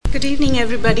Good evening,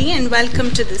 everybody, and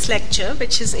welcome to this lecture,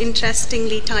 which is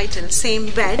interestingly titled Same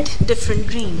Bed, Different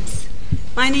Dreams.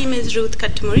 My name is Ruth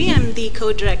Kattamuri. I'm the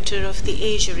co-director of the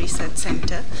Asia Research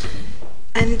Center.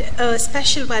 And a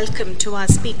special welcome to our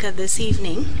speaker this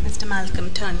evening, Mr. Malcolm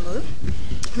Turnbull.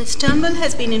 Mr. Turnbull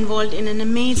has been involved in an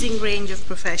amazing range of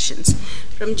professions,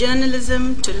 from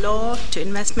journalism to law to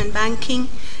investment banking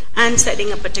and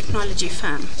setting up a technology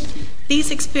firm. These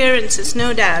experiences,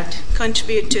 no doubt,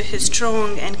 contribute to his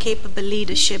strong and capable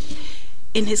leadership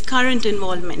in his current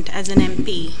involvement as an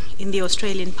MP in the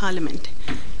Australian Parliament.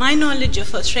 My knowledge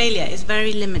of Australia is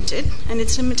very limited, and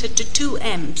it's limited to two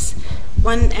M's.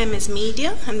 One M is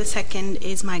media, and the second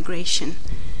is migration.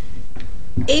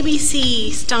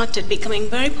 ABC started becoming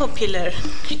very popular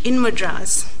in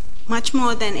Madras, much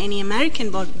more than any American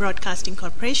broadcasting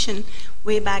corporation,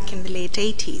 way back in the late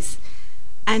 80s.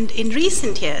 And in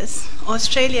recent years,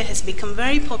 Australia has become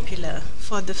very popular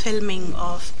for the filming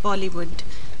of Bollywood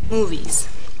movies.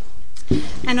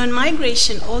 And on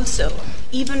migration also,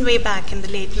 even way back in the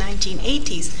late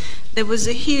 1980s, there was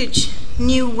a huge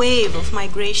new wave of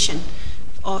migration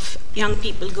of young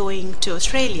people going to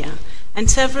Australia. And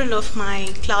several of my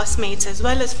classmates, as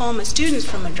well as former students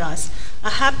from Madras, are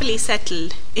happily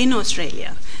settled in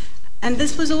Australia. And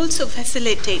this was also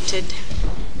facilitated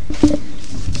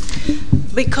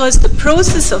because the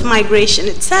process of migration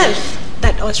itself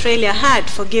that Australia had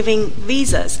for giving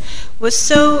visas was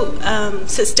so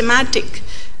systematic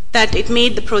that it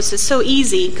made the process so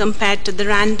easy compared to the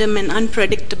random and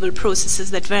unpredictable processes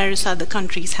that various other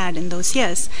countries had in those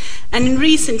years. And in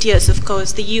recent years, of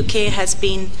course, the UK has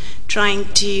been trying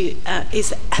to,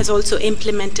 has also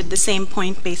implemented the same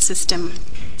point-based system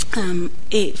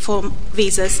for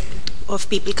visas of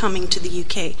people coming to the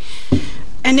UK.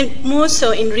 And more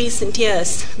so in recent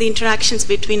years, the interactions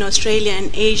between Australia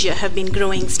and Asia have been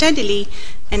growing steadily,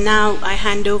 and now I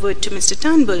hand over to Mr.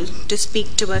 Turnbull to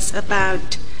speak to us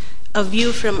about a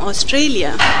view from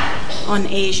Australia on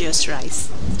Asia's rise.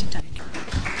 Mr. Turnbull.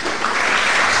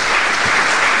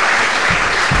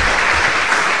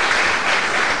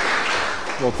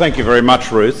 Well, thank you very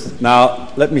much, Ruth.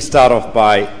 Now, let me start off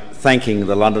by thanking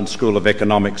the London School of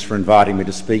Economics for inviting me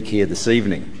to speak here this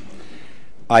evening.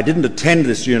 I didn't attend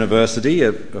this university,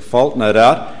 a fault no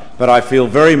doubt, but I feel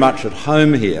very much at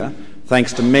home here,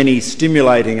 thanks to many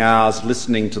stimulating hours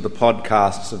listening to the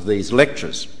podcasts of these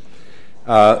lectures.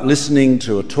 Listening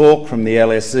to a talk from the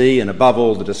LSE and above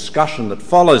all the discussion that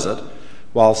follows it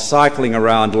while cycling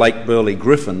around Lake Burley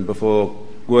Griffin before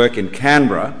work in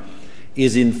Canberra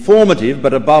is informative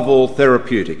but above all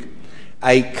therapeutic,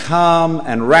 a calm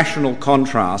and rational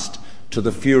contrast to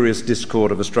the furious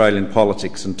discord of Australian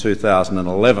politics in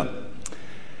 2011.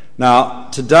 Now,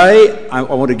 today I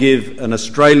want to give an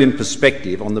Australian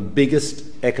perspective on the biggest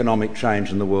economic change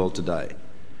in the world today,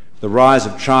 the rise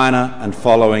of China and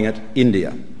following it,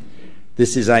 India.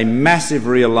 This is a massive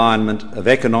realignment of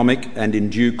economic and, in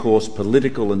due course,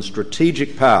 political and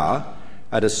strategic power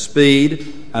at a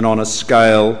speed and on a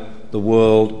scale the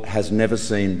world has never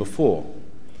seen before.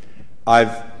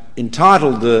 I've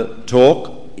entitled the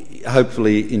talk,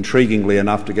 hopefully intriguingly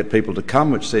enough to get people to come,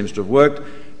 which seems to have worked,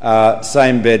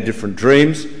 Same Bed, Different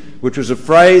Dreams, which was a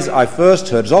phrase I first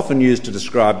heard. It's often used to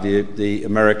describe the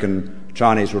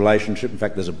American-Chinese relationship. In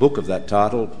fact, there's a book of that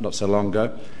title not so long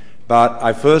ago. But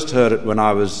I first heard it when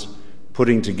I was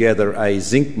putting together a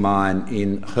zinc mine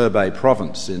in Hebei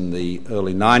province in the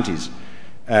early 90s,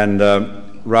 and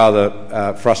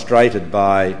rather frustrated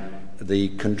by the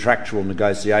contractual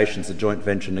negotiations, the joint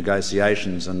venture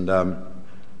negotiations, and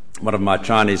one of my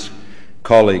Chinese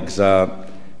colleagues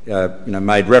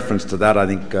made reference to that. I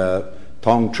think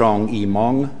Tong Chong Yi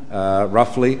Mong,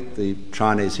 roughly. The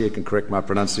Chinese here can correct my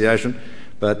pronunciation.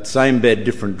 But Same Bed,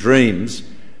 Different Dreams.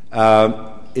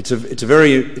 It's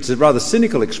a rather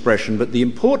cynical expression, but the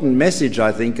important message,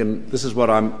 I think, and this is what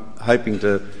I'm hoping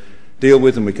to deal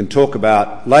with and we can talk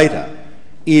about later,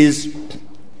 is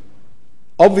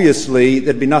obviously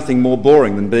there'd be nothing more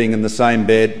boring than being in the same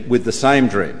bed with the same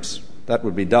dreams. That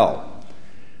would be dull.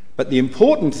 But the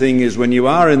important thing is when you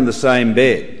are in the same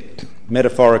bed,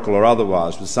 metaphorical or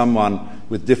otherwise, with someone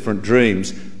with different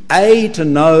dreams, A, to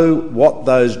know what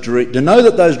to know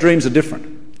that those dreams are different,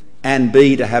 and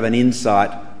B, to have an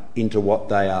insight into what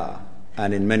they are.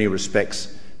 And in many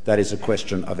respects, that is a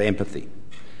question of empathy.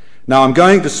 Now, I'm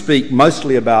going to speak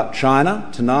mostly about China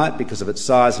tonight because of its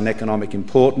size and economic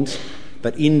importance,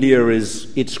 but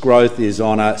its growth is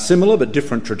on a similar but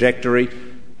different trajectory,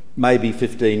 maybe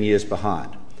 15 years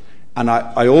behind. And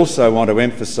I also want to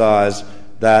emphasise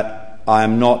that I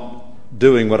am not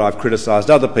doing what I've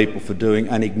criticised other people for doing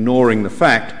and ignoring the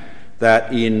fact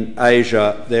that in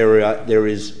Asia there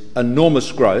is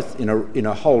enormous growth in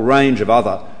a whole range of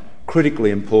other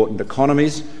critically important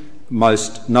economies,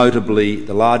 most notably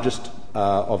the largest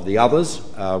of the others,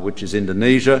 which is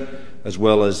Indonesia, as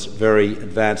well as very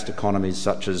advanced economies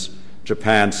such as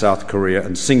Japan, South Korea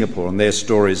and Singapore, and their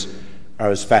stories are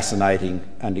as fascinating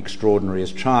and extraordinary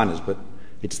as China's, but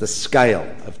it's the scale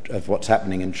of what's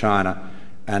happening in China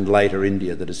and later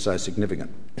India that is so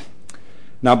significant.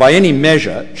 Now, by any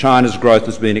measure, China's growth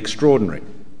has been extraordinary.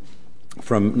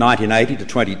 From 1980 to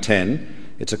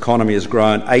 2010, its economy has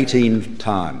grown 18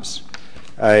 times,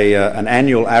 an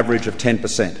annual average of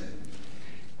 10%.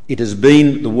 It has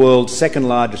been the world's second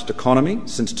largest economy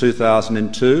since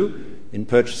 2002 in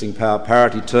purchasing power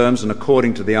parity terms, and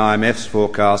according to the IMF's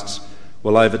forecasts,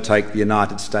 will overtake the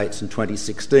United States in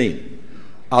 2016.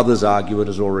 Others argue it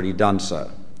has already done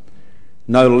so.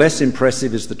 No less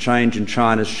impressive is the change in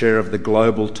China's share of the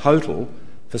global total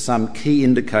for some key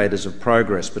indicators of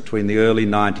progress between the early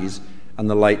 90s and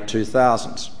the late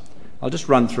 2000s. I'll just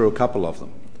run through a couple of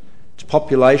them. Its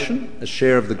population, a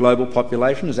share of the global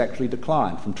population, has actually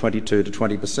declined from 22 to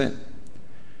 20%.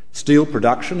 Steel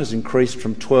production has increased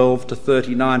from 12 to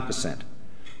 39%.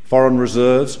 Foreign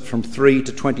reserves from 3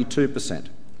 to 22%.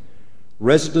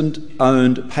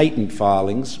 Resident-owned patent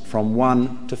filings from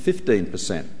 1 to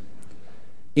 15%.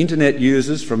 Internet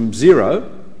users from 0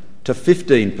 to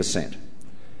 15%.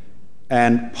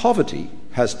 And poverty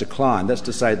has declined. That's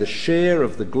to say, the share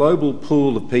of the global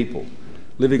pool of people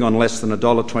living on less than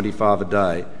 $1.25 a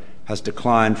day has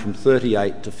declined from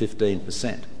 38 to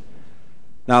 15%.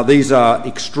 Now, these are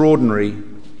extraordinary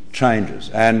changes,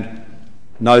 and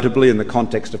notably in the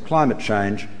context of climate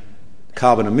change,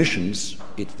 carbon emissions,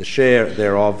 the share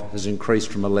thereof has increased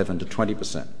from 11 to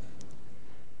 20%.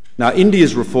 Now,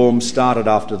 India's reforms started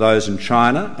after those in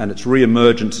China, and its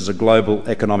re-emergence as a global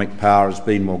economic power has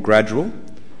been more gradual.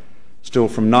 Still,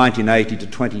 from 1980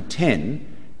 to 2010,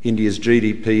 India's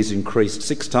GDP has increased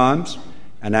 6 times,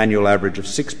 an annual average of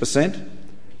 6%.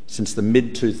 Since the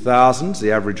mid-2000s,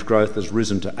 the average growth has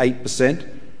risen to 8%,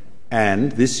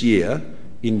 and this year,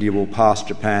 India will pass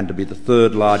Japan to be the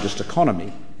third largest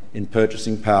economy in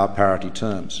purchasing power parity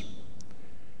terms.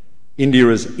 India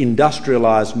has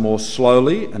industrialised more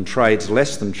slowly and trades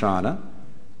less than China,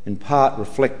 in part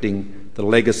reflecting the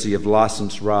legacy of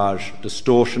licence Raj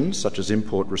distortions such as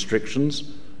import restrictions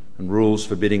and rules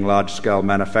forbidding large-scale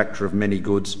manufacture of many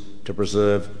goods to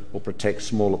preserve or protect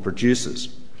smaller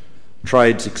producers.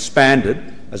 Trade's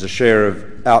expanded as a share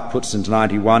of output since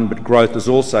 1991, but growth has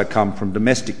also come from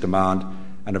domestic demand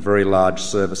and a very large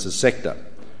services sector,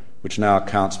 which now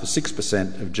accounts for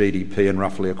 6% of GDP and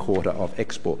roughly a quarter of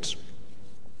exports.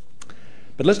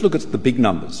 But let's look at the big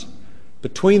numbers.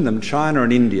 Between them, China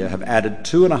and India have added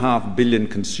 2.5 billion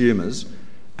consumers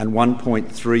and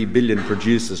 1.3 billion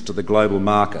producers to the global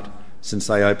market since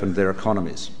they opened their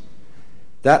economies.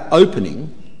 That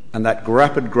opening and that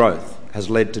rapid growth has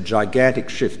led to gigantic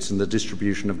shifts in the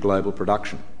distribution of global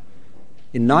production.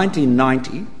 In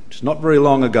 1990, which is not very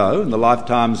long ago in the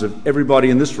lifetimes of everybody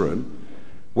in this room,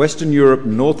 Western Europe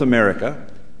and North America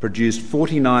produced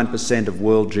 49% of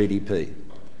world GDP.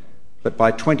 But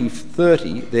by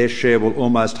 2030, their share will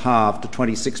almost halve to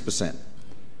 26%,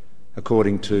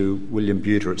 according to William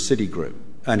Buter at Citigroup,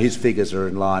 and his figures are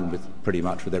in line with pretty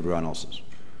much with everyone else's.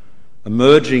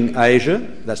 Emerging Asia,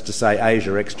 that's to say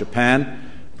Asia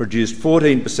ex-Japan, produced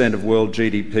 14% of world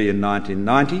GDP in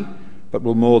 1990, but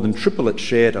will more than triple its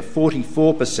share to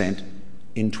 44%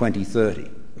 in 2030,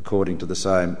 according to the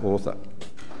same author.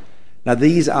 Now,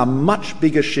 these are much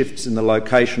bigger shifts in the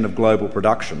location of global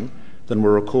production than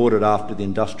were recorded after the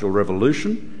Industrial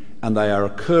Revolution, and they are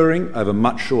occurring over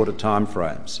much shorter time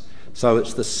frames. So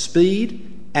it's the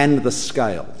speed and the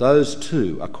scale. Those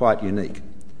two are quite unique.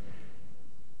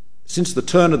 Since the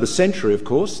turn of the century, of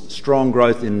course, strong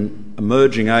growth in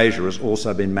emerging Asia has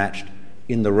also been matched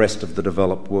in the rest of the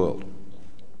developed world.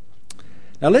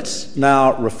 Now let's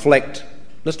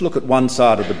look at one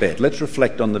side of the bed. Let's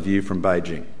reflect on the view from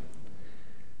Beijing.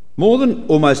 More than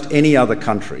almost any other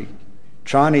country,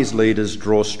 Chinese leaders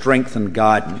draw strength and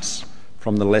guidance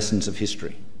from the lessons of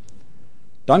history.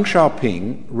 Deng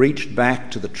Xiaoping reached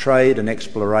back to the trade and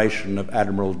exploration of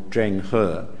Admiral Zheng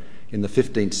He in the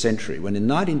 15th century, when in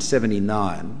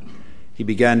 1979 he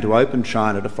began to open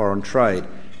China to foreign trade.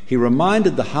 He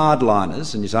reminded the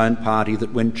hardliners in his own party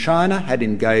that when China had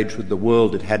engaged with the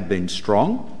world, it had been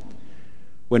strong.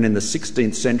 When in the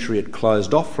 16th century it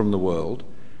closed off from the world,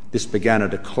 this began a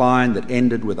decline that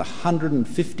ended with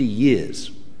 150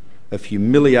 years of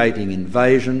humiliating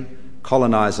invasion,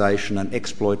 colonisation and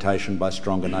exploitation by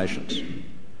stronger nations.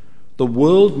 The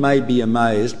world may be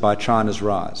amazed by China's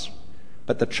rise,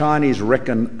 but the Chinese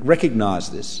recognise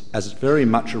this as very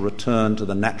much a return to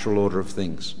the natural order of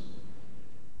things.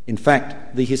 In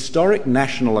fact, the historic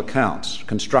national accounts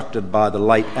constructed by the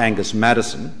late Angus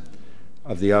Maddison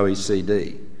of the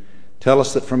OECD tell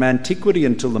us that from antiquity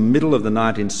until the middle of the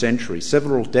 19th century,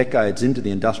 several decades into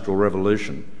the Industrial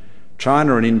Revolution,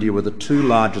 China and India were the two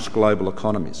largest global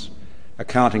economies,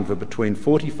 accounting for between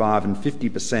 45 and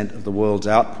 50% of the world's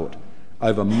output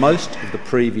over most of the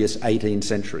previous 18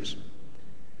 centuries.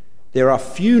 There are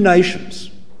few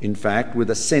nations, in fact, with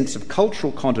a sense of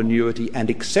cultural continuity and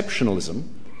exceptionalism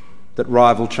that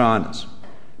rival China's,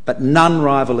 but none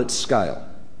rival its scale.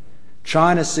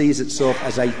 China sees itself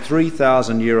as a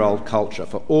 3,000-year-old culture,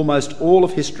 for almost all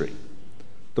of history,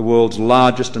 the world's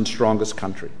largest and strongest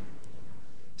country.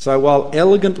 So while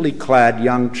elegantly clad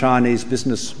young Chinese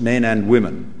businessmen and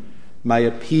women may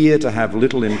appear to have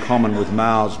little in common with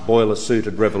Mao's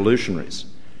boiler-suited revolutionaries,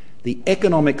 the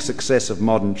economic success of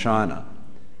modern China,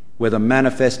 whether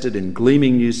manifested in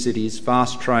gleaming new cities,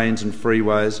 fast trains and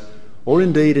freeways, or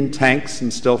indeed in tanks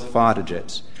and stealth fighter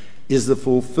jets, is the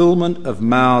fulfilment of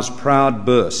Mao's proud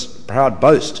boast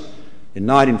in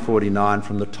 1949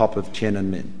 from the top of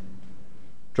Tiananmen.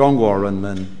 中国人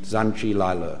们站起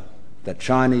来了, that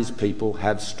Chinese people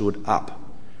have stood up.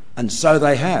 And so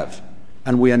they have,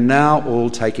 and we are now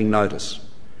all taking notice.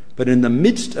 But in the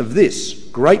midst of this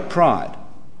great pride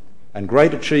and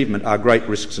great achievement are great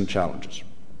risks and challenges.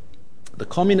 The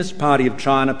Communist Party of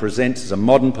China presents as a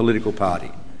modern political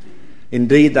party.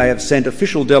 Indeed, they have sent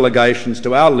official delegations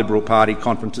to our Liberal Party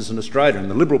conferences in Australia, and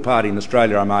the Liberal Party in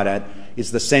Australia, I might add,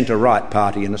 is the centre-right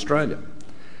party in Australia.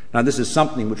 Now, this is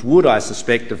something which would, I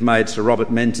suspect, have made Sir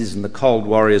Robert Menzies and the cold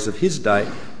warriors of his day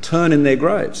turn in their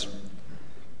graves.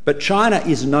 But China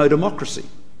is no democracy,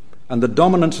 and the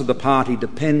dominance of the party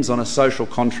depends on a social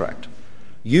contract.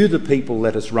 You, the people,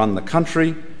 let us run the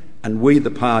country, and we, the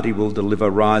party, will deliver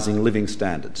rising living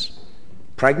standards.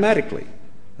 Pragmatically,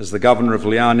 as the governor of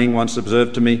Liaoning once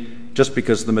observed to me, just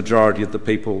because the majority of the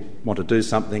people want to do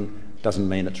something doesn't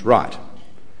mean it's right.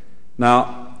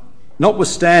 Now,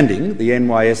 notwithstanding the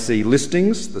NYSE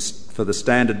listings for the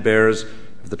standard bearers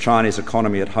of the Chinese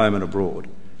economy at home and abroad,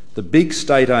 the big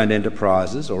state-owned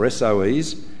enterprises, or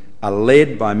SOEs, are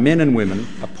led by men and women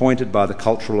appointed by the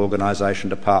Cultural Organisation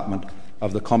Department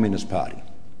of the Communist Party.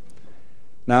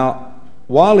 Now,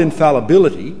 while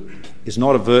infallibility is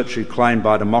not a virtue claimed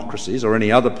by democracies or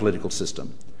any other political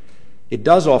system, it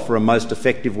does offer a most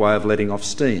effective way of letting off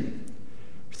steam.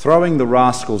 Throwing the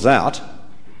rascals out,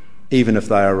 even if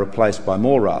they are replaced by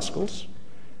more rascals,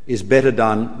 is better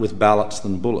done with ballots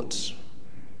than bullets.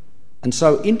 And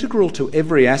so integral to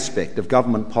every aspect of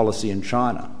government policy in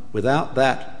China, without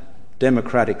that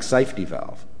democratic safety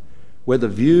valve, whether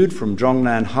viewed from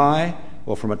Zhongnanhai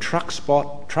or from a truck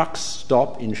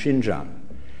stop in Xinjiang,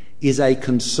 is a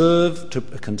concern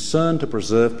to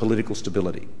preserve political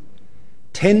stability.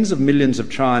 Tens of millions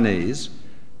of Chinese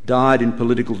died in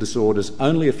political disorders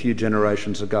only a few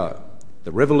generations ago.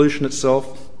 The revolution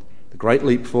itself, the Great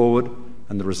Leap Forward,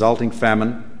 and the resulting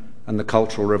famine, and the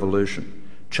Cultural Revolution.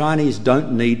 Chinese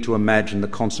don't need to imagine the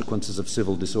consequences of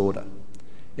civil disorder.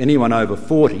 Anyone over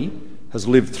 40 has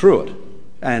lived through it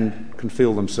and can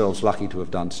feel themselves lucky to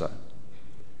have done so.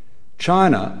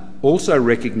 China also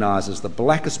recognises the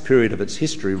blackest period of its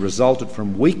history resulted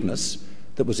from weakness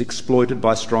that was exploited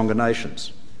by stronger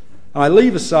nations. And I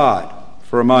leave aside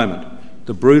for a moment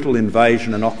the brutal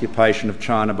invasion and occupation of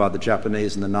China by the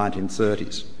Japanese in the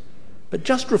 1930s, but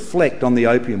just reflect on the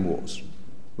Opium Wars,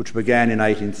 which began in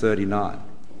 1839.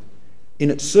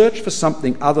 In its search for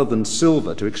something other than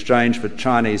silver to exchange for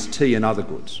Chinese tea and other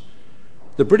goods,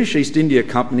 the British East India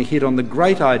Company hit on the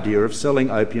great idea of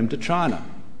selling opium to China.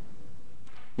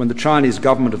 When the Chinese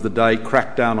government of the day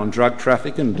cracked down on drug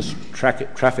trafficking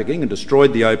and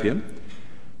destroyed the opium,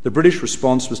 the British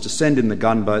response was to send in the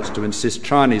gunboats to insist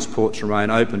Chinese ports remain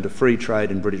open to free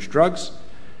trade in British drugs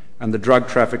and the drug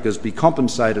traffickers be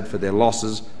compensated for their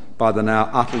losses by the now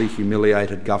utterly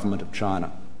humiliated government of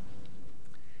China.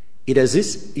 It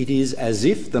is as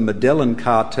if the Medellin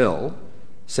cartel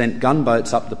sent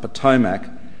gunboats up the Potomac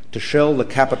to shell the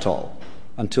Capitol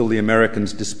until the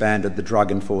Americans disbanded the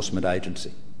Drug Enforcement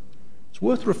Agency. It's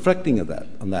worth reflecting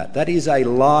on that. That is a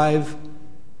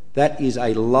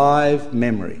live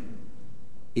memory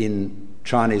in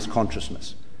Chinese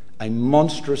consciousness, a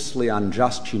monstrously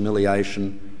unjust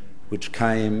humiliation which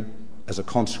came as a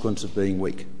consequence of being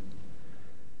weak.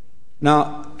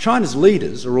 Now, China's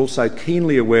leaders are also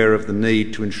keenly aware of the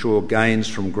need to ensure gains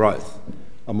from growth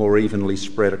are more evenly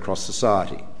spread across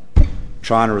society.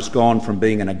 China has gone from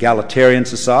being an egalitarian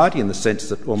society in the sense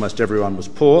that almost everyone was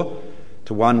poor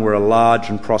to one where a large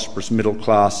and prosperous middle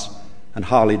class and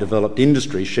highly developed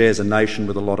industry shares a nation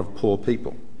with a lot of poor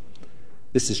people.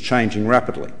 This is changing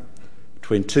rapidly.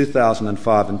 Between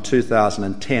 2005 and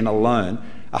 2010 alone,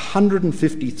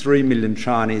 153 million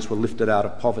Chinese were lifted out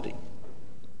of poverty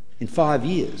in 5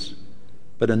 years,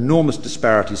 but enormous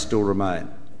disparities still remain.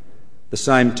 At the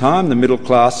same time, the middle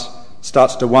class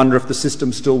starts to wonder if the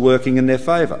system's still working in their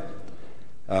favour.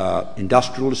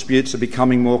 Industrial disputes are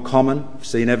becoming more common. We've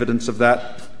seen evidence of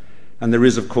that. And there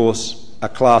is, of course, a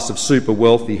class of super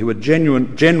wealthy who are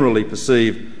generally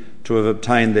perceived to have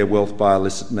obtained their wealth by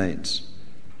illicit means.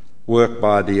 Work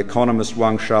by the economist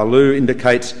Wang Xiaolu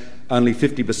indicates only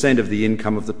 50% of the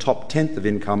income of the top tenth of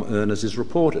income earners is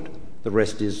reported. The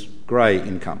rest is grey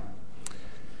income.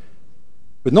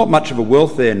 With not much of a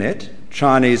welfare net,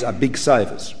 Chinese are big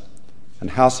savers,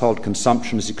 and household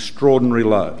consumption is extraordinarily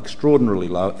low at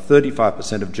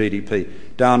 35% of GDP,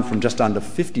 down from just under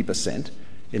 50%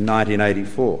 in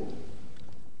 1984.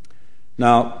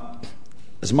 Now,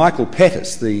 as Michael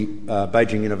Pettis, the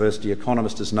Beijing University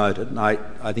economist, has noted, and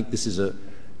I think this is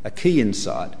a key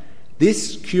insight,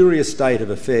 this curious state of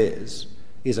affairs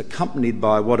is accompanied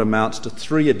by what amounts to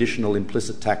 3 additional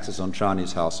implicit taxes on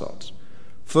Chinese households.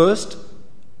 First,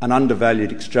 an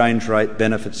undervalued exchange rate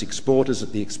benefits exporters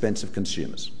at the expense of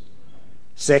consumers.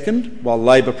 Second, while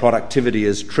labour productivity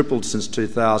has tripled since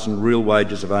 2000, real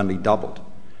wages have only doubled.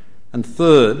 And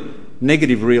third,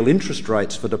 negative real interest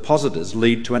rates for depositors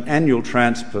lead to an annual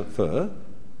transfer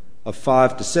of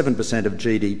 5 to 7% of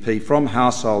GDP from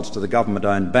households to the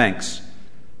government-owned banks,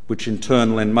 which in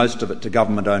turn lend most of it to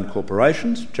government-owned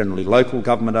corporations, generally local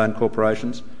government-owned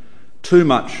corporations, too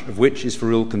much of which is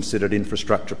for ill-considered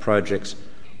infrastructure projects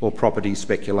or property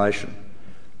speculation.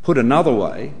 Put another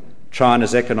way,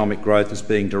 China's economic growth is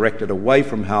being directed away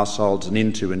from households and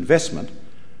into investment,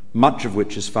 much of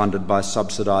which is funded by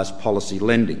subsidised policy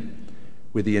lending,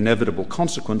 with the inevitable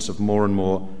consequence of more and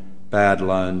more bad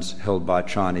loans held by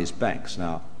Chinese banks.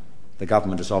 Now, the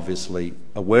government is obviously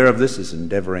aware of this, is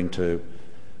endeavouring to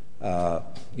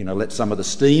let some of the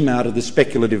steam out of this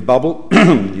speculative bubble.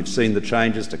 You've seen the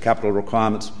changes to capital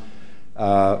requirements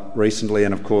recently,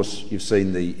 and of course you've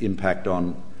seen the impact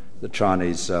on the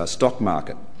Chinese stock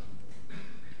market.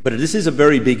 But this is a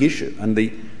very big issue, and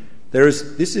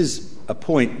this is a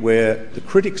point where the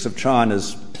critics of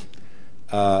China's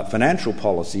financial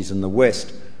policies in the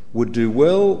West would do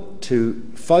well to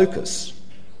focus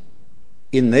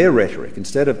in their rhetoric,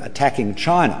 instead of attacking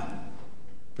China,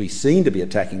 be seen to be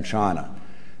attacking China,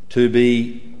 to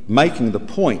be making the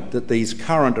point that these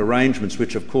current arrangements,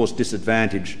 which of course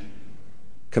disadvantage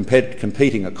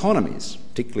competing economies,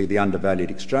 particularly the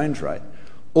undervalued exchange rate,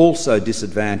 also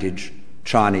disadvantage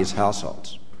Chinese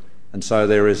households. And so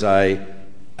there is a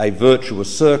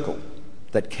virtuous circle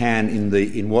that can,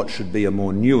 in what should be a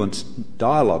more nuanced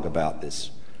dialogue about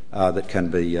this, that can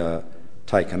be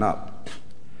taken up.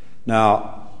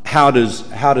 Now, how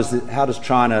does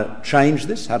China change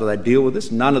this? How do they deal with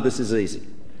this? None of this is easy.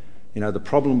 The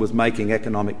problem with making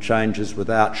economic changes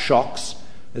without shocks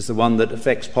is the one that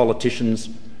affects politicians,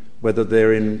 whether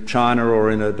they're in China or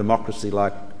in a democracy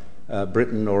like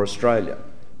Britain or Australia,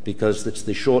 because it's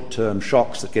the short-term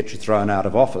shocks that get you thrown out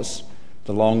of office.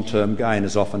 The long-term gain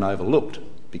is often overlooked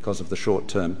because of the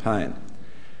short-term pain.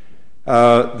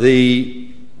 How do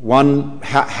you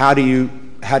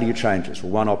change this?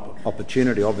 Well, one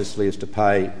opportunity obviously is to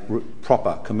pay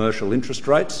proper commercial interest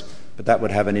rates, but that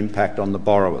would have an impact on the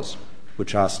borrowers,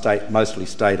 which are mostly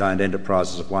state-owned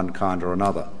enterprises of one kind or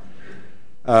another.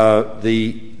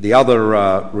 The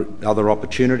other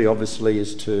opportunity obviously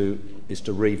is to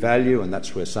revalue, and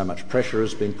that's where so much pressure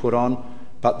has been put on,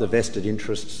 but the vested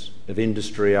interests of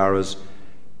industry are as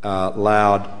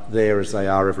loud there as they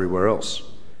are everywhere else.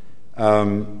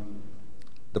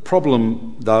 The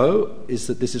problem, though, is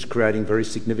that this is creating very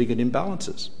significant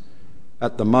imbalances.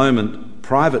 At the moment,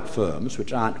 private firms,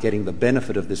 which aren't getting the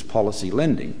benefit of this policy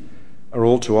lending, are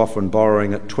all too often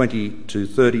borrowing at 20 to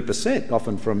 30%,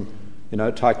 often from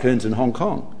tycoons in Hong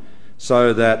Kong,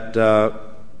 so that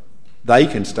they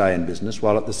can stay in business,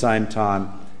 while at the same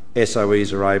time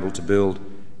SOEs are able to build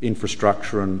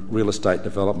infrastructure and real estate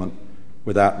development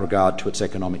without regard to its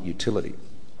economic utility.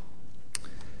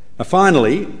 Now,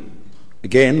 finally,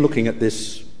 again, looking at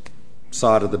this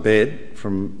side of the bed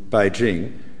from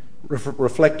Beijing,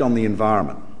 reflect on the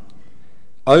environment.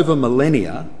 Over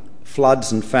millennia,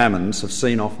 floods and famines have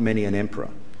seen off many an emperor,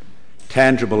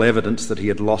 tangible evidence that he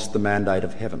had lost the mandate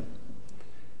of heaven.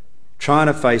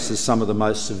 China faces some of the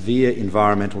most severe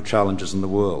environmental challenges in the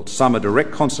world. Some are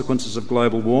direct consequences of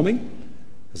global warming,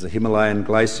 as the Himalayan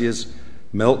glaciers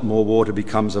melt, more water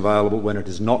becomes available when it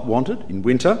is not wanted in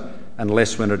winter and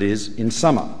less when it is in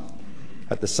summer.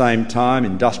 At the same time,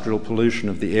 industrial pollution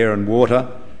of the air and water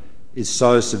is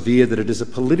so severe that it is a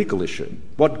political issue.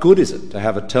 What good is it to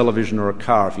have a television or a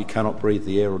car if you cannot breathe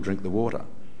the air or drink the water?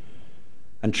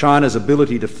 And China's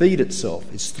ability to feed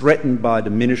itself is threatened by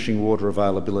diminishing water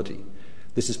availability.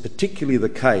 This is particularly the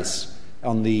case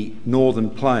on the northern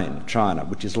plain of China,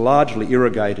 which is largely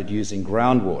irrigated using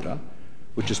groundwater,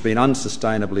 which has been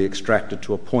unsustainably extracted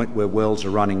to a point where wells are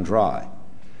running dry.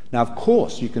 Now, of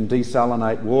course, you can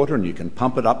desalinate water and you can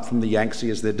pump it up from the Yangtze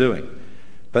as they're doing,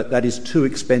 but that is too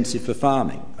expensive for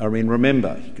farming. I mean,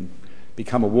 remember, you can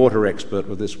become a water expert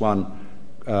with this one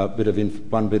bit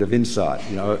of insight.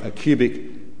 You know, a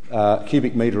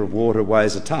cubic metre of water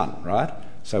weighs a tonne, right?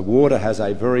 So water has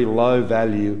a very low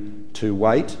value to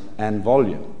weight and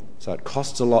volume. So it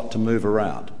costs a lot to move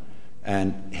around,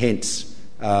 and hence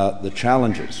the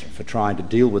challenges for trying to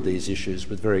deal with these issues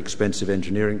with very expensive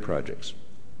engineering projects.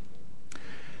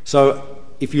 So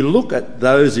if you look at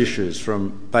those issues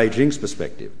from Beijing's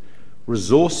perspective,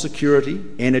 resource security,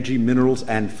 energy, minerals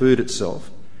and food itself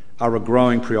are a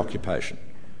growing preoccupation.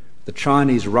 The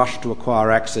Chinese rush to acquire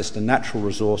access to natural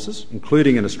resources,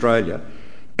 including in Australia,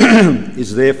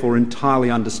 is therefore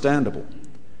entirely understandable.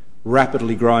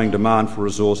 Rapidly growing demand for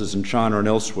resources in China and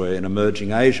elsewhere in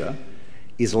emerging Asia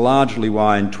is largely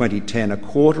why in 2010 a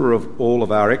quarter of all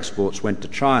of our exports went to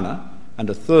China and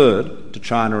a third to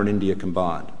China and India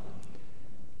combined.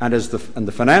 And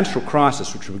the financial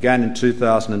crisis, which began in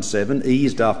 2007,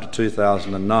 eased after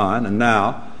 2009 and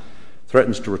now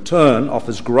threatens to return,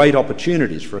 offers great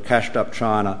opportunities for a cashed-up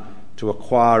China to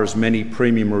acquire as many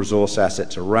premium resource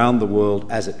assets around the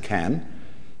world as it can,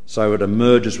 so it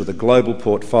emerges with a global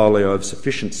portfolio of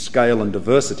sufficient scale and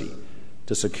diversity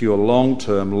to secure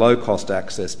long-term, low-cost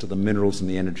access to the minerals and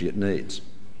the energy it needs.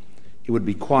 It would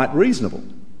be quite reasonable,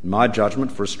 in my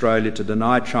judgment, for Australia to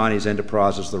deny Chinese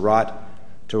enterprises the right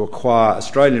to acquire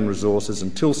Australian resources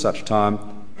until such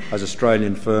time as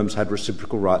Australian firms had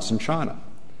reciprocal rights in China.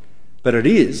 But it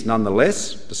is,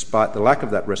 nonetheless, despite the lack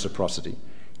of that reciprocity,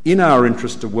 in our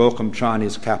interest to welcome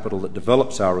Chinese capital that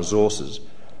develops our resources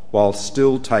while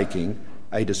still taking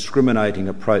a discriminating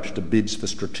approach to bids for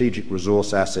strategic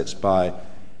resource assets by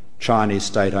Chinese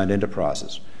state-owned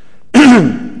enterprises.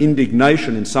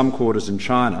 Indignation in some quarters in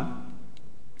China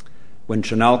when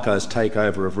Chinalco's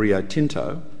takeover of Rio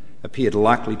Tinto appeared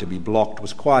likely to be blocked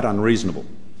was quite unreasonable.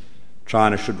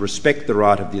 China should respect the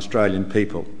right of the Australian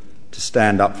people to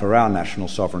stand up for our national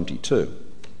sovereignty too.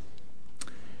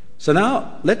 So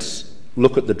now let's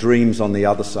look at the dreams on the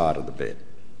other side of the bed.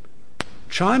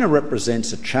 China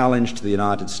represents a challenge to the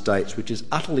United States which is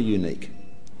utterly unique.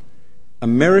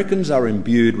 Americans are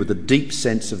imbued with a deep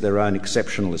sense of their own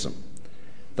exceptionalism.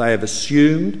 They have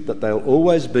assumed that they'll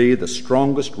always be the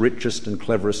strongest, richest and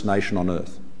cleverest nation on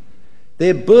earth.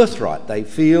 Their birthright, they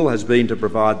feel, has been to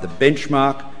provide the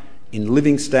benchmark in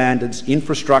living standards,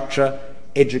 infrastructure,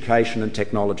 education and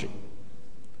technology.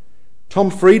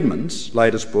 Tom Friedman's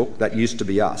latest book, That Used to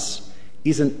Be Us,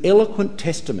 is an eloquent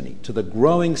testimony to the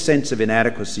growing sense of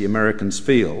inadequacy Americans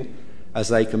feel as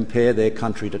they compare their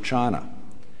country to China.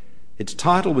 Its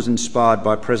title was inspired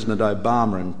by President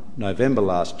Obama in November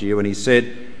last year when he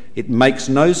said, "It makes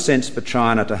no sense for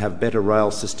China to have better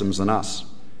rail systems than us,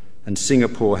 and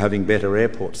Singapore having better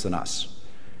airports than us.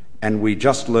 And we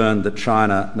just learned that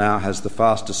China now has the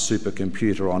fastest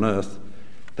supercomputer on earth.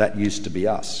 That used to be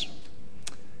us."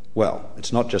 Well,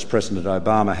 it's not just President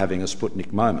Obama having a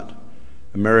Sputnik moment.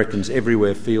 Americans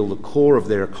everywhere feel the core of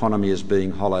their economy is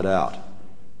being hollowed out.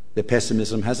 Their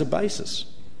pessimism has a basis.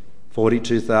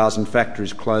 42,000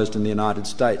 factories closed in the United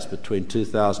States between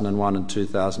 2001 and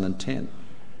 2010.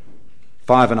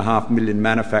 5.5 million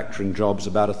manufacturing jobs,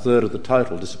 about a third of the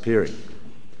total, disappearing.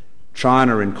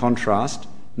 China, in contrast,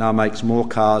 now makes more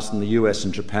cars than the US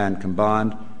and Japan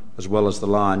combined, as well as the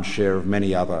lion's share of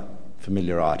many other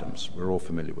familiar items we're all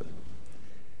familiar with.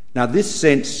 Now, this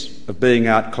sense of being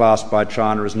outclassed by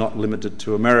China is not limited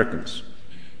to Americans.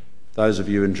 Those of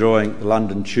you enjoying the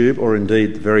London Tube, or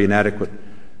indeed the very inadequate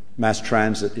mass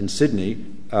transit in Sydney,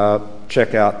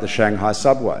 check out the Shanghai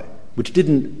subway, which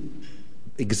didn't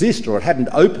exist, or it hadn't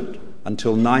opened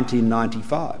until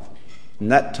 1995. In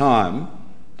that time,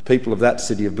 the people of that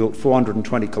city have built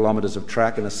 420 kilometres of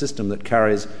track in a system that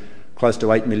carries close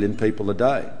to 8 million people a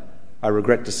day. I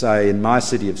regret to say in my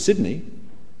city of Sydney,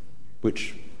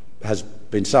 which has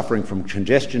been suffering from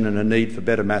congestion and a need for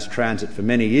better mass transit for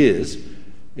many years,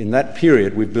 in that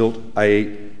period we've built a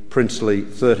princely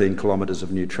 13 kilometres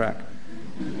of new track.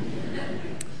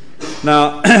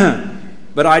 Now,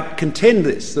 But I contend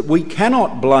this, that we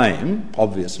cannot blame,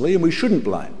 obviously, and we shouldn't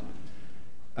blame,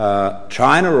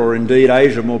 China or indeed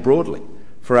Asia more broadly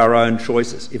for our own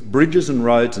choices. If bridges and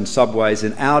roads and subways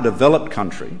in our developed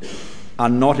country are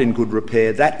not in good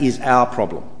repair, that is our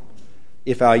problem.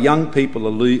 If our young people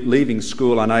are leaving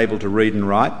school unable to read and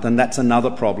write, then that's another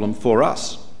problem for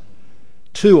us.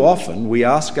 Too often we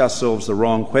ask ourselves the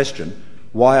wrong question,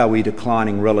 why are we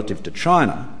declining relative to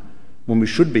China, when we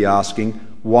should be asking,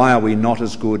 why are we not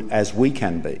as good as we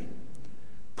can be?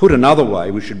 Put another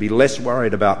way, we should be less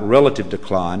worried about relative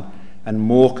decline and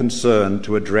more concerned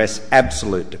to address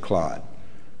absolute decline.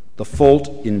 The fault,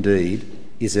 indeed,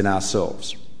 is in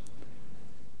ourselves.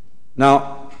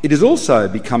 Now, it is also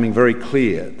becoming very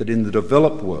clear that in the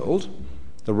developed world,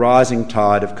 the rising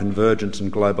tide of convergence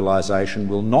and globalisation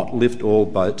will not lift all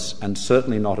boats, and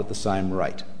certainly not at the same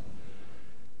rate.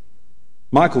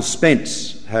 Michael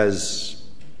Spence has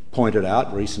pointed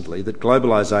out recently that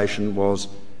globalisation was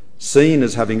seen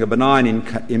as having a benign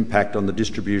impact on the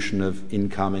distribution of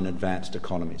income in advanced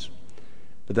economies.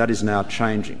 But that is now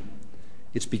changing.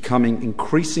 It's becoming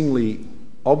increasingly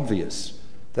obvious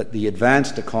that the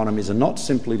advanced economies are not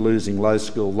simply losing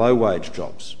low-skilled, low-wage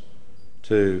jobs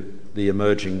to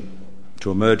emerging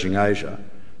Asia,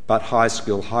 but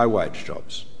high-skilled, high-wage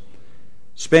jobs.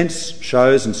 Spence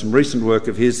shows in some recent work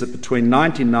of his that between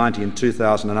 1990 and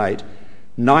 2008,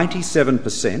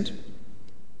 97%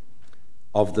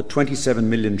 of the 27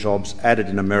 million jobs added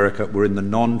in America were in the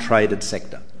non-traded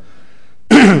sector,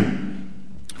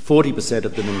 40%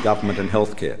 of them in government and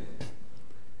healthcare.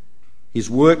 His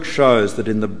work shows that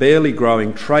in the barely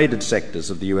growing traded sectors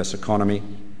of the US economy,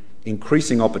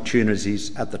 increasing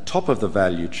opportunities at the top of the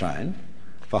value chain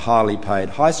for highly paid,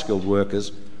 high-skilled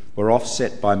workers were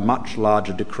offset by much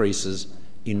larger decreases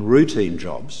in routine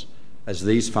jobs as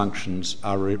these functions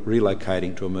are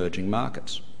relocating to emerging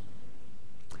markets.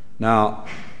 Now,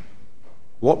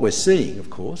 what we're seeing, of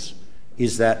course,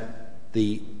 is that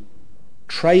the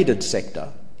traded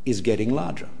sector is getting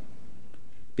larger,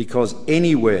 because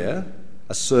anywhere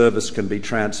a service can be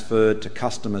transferred to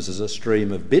customers as a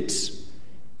stream of bits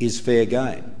is fair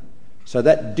game. So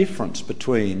that difference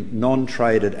between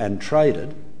non-traded and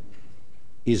traded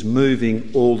is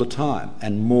moving all the time,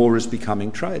 and more is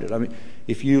becoming traded. I mean,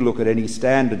 if you look at any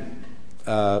standard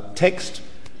text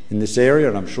in this area,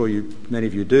 and I'm sure many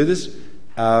of you do this,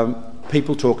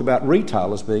 people talk about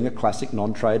retail as being a classic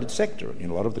non-traded sector. In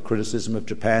a lot of the criticism of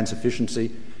Japan's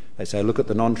efficiency, they say, look at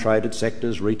the non-traded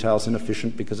sectors, retail's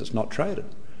inefficient because it's not traded.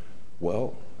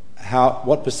 Well,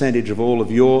 what percentage of all of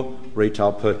your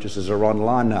retail purchases are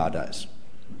online nowadays?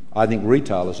 I think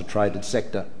retail is a traded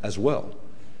sector as well.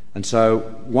 And so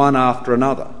one after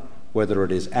another, whether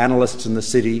it is analysts in the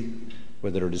city,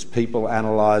 whether it is people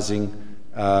analysing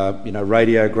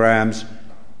radiograms,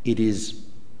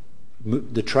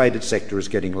 the traded sector is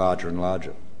getting larger and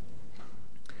larger.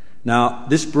 Now,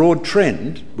 this broad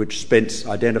trend, which Spence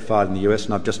identified in the US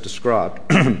and I've just described,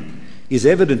 is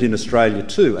evident in Australia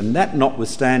too, and that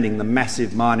notwithstanding the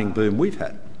massive mining boom we've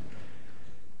had.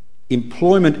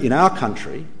 Employment in our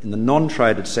country in the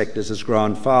non-traded sectors has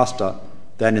grown faster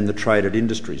than in the traded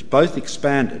industries. Both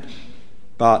expanded,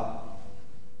 but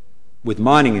with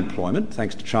mining employment,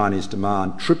 thanks to Chinese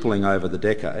demand, tripling over the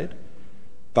decade,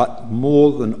 but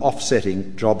more than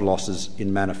offsetting job losses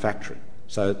in manufacturing.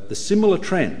 So the similar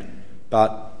trend,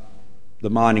 but the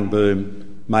mining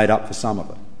boom made up for some of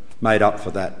it, made up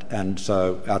for that, and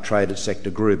so our traded sector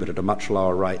grew, but at a much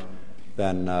lower rate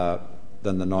than the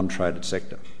non-traded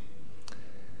sector.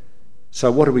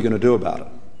 So what are we going to do about it?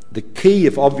 The key,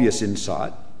 if obvious,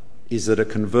 insight is that a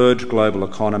converged global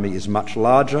economy is much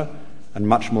larger and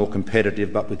much more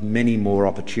competitive, but with many more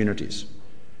opportunities.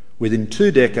 Within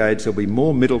 2 decades, there'll be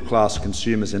more middle-class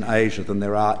consumers in Asia than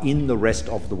there are in the rest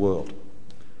of the world.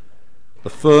 The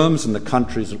firms and the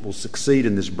countries that will succeed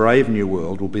in this brave new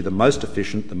world will be the most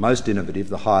efficient, the most innovative,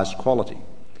 the highest quality.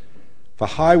 For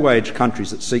high-wage countries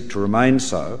that seek to remain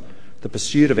so, the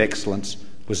pursuit of excellence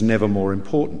was never more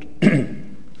important.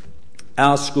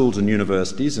 Our schools and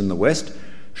universities in the West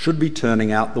should be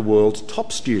turning out the world's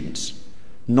top students,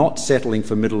 not settling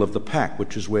for middle of the pack,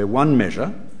 which is where one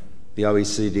measure, the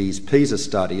OECD's PISA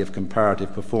study of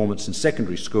comparative performance in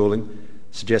secondary schooling,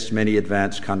 suggests many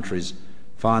advanced countries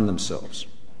find themselves.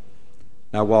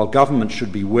 Now, while governments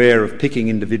should be wary of picking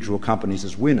individual companies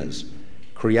as winners,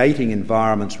 creating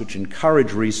environments which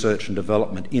encourage research and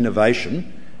development,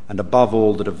 innovation, and above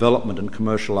all the development and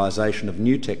commercialisation of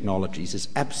new technologies is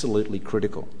absolutely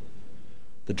critical.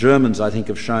 The Germans, I think,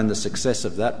 have shown the success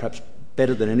of that, perhaps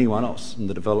better than anyone else in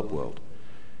the developed world,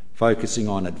 focusing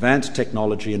on advanced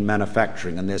technology and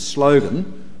manufacturing, and their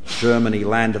slogan, Germany,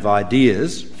 land of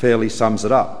ideas, fairly sums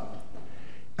it up.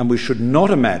 And we should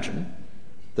not imagine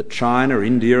that China,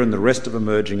 India and the rest of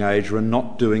emerging Asia are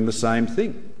not doing the same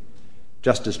thing.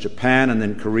 Just as Japan and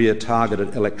then Korea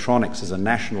targeted electronics as a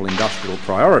national industrial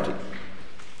priority.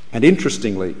 And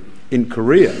interestingly, in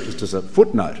Korea, just as a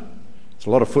footnote, there's a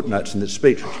lot of footnotes in this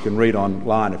speech which you can read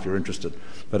online if you're interested,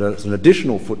 but as an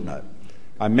additional footnote,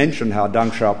 I mentioned how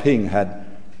Deng Xiaoping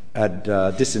had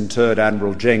disinterred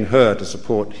Admiral Zheng He to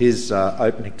support his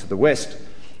opening to the West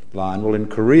line. Well, in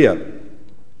Korea,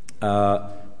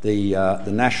 the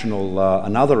national,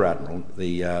 another admiral,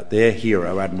 their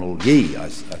hero, Admiral Yi, I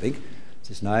think is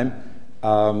his name,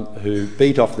 who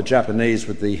beat off the Japanese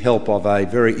with the help of a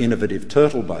very innovative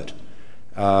turtle boat,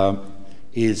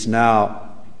 is now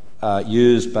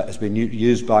has been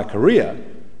used by Korea,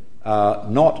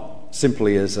 not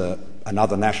simply as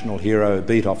another national hero who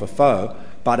beat off a foe,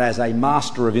 but as a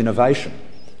master of innovation.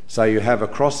 So you have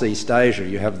across East Asia,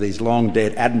 you have these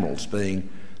long-dead admirals being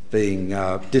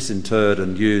disinterred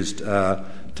and used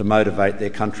to motivate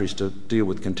their countries to deal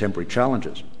with contemporary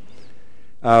challenges.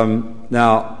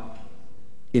 Now,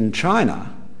 in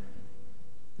China,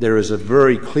 there is a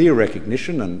very clear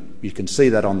recognition, and you can see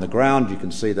that on the ground, you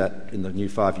can see that in the new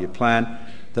 5-year plan,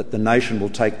 that the nation will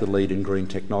take the lead in green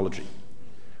technology.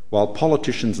 While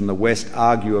politicians in the West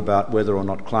argue about whether or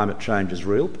not climate change is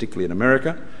real, particularly in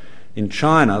America, in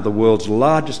China, the world's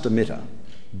largest emitter,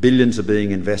 billions are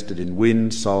being invested in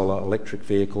wind, solar, electric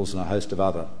vehicles and a host of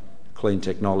other clean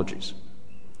technologies.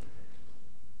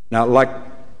 Now, like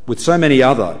with so many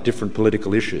other different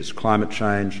political issues, climate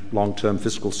change, long-term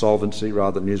fiscal solvency,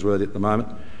 rather newsworthy at the moment,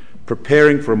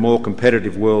 preparing for a more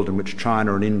competitive world in which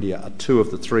China and India are two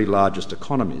of the 3 largest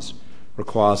economies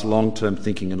requires long-term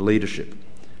thinking and leadership.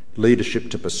 Leadership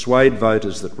to persuade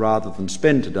voters that rather than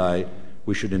spend today,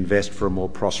 we should invest for a more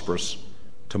prosperous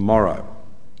tomorrow.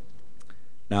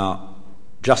 Now,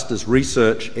 just as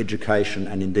research, education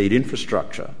and indeed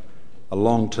infrastructure are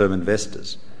long-term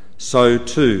investors, so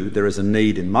too there is a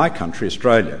need in my country,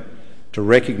 Australia, to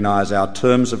recognise our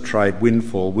terms of trade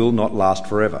windfall will not last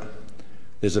forever.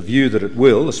 There's a view that it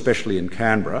will, especially in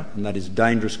Canberra, and that is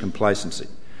dangerous complacency.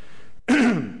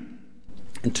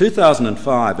 In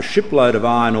 2005, a shipload of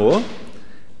iron ore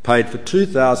paid for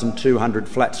 2,200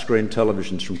 flat-screen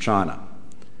televisions from China.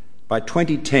 By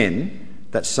 2010,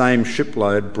 that same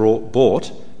shipload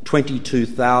bought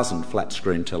 22,000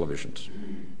 flat-screen televisions.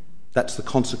 That's the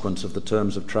consequence of the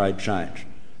terms of trade change.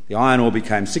 The iron ore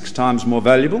became 6 times more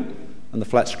valuable and the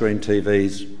flat-screen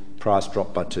TV's price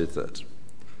dropped by 2/3.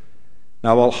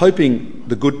 Now, while hoping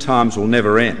the good times will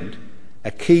never end,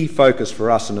 a key focus for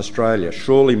us in Australia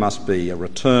surely must be a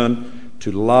return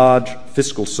to large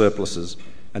fiscal surpluses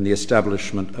and the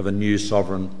establishment of a new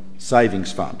sovereign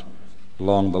savings fund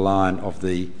along the line of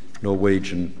the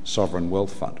Norwegian Sovereign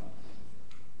Wealth Fund.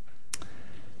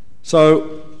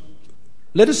 So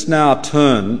let us now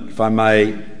turn, if I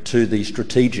may, to the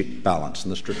strategic balance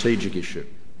and the strategic issue.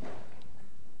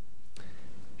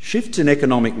 Shifts in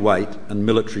economic weight and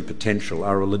military potential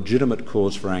are a legitimate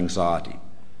cause for anxiety,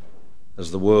 as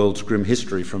the world's grim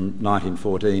history from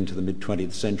 1914 to the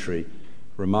mid-20th century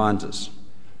reminds us.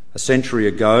 A century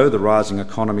ago, the rising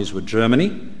economies were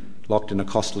Germany, locked in a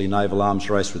costly naval arms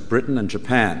race with Britain, and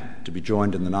Japan, to be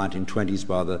joined in the 1920s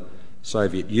by the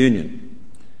Soviet Union.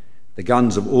 The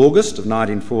guns of August of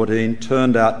 1914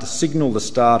 turned out to signal the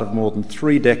start of more than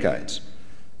 3 decades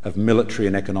of military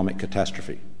and economic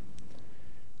catastrophe.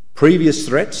 Previous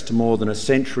threats to more than a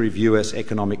century of US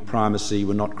economic primacy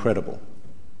were not credible.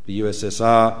 The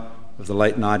USSR of the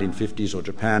late 1950s or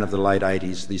Japan of the late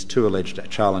 80s, these 2 alleged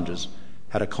challenges,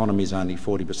 had economies only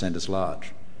 40% as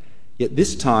large. Yet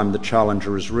this time the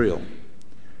challenger is real.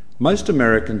 Most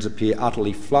Americans appear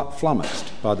utterly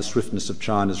flummoxed by the swiftness of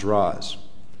China's rise.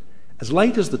 As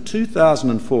late as the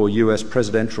 2004 US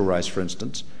presidential race, for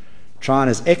instance,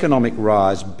 China's economic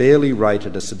rise barely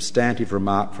rated a substantive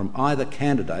remark from either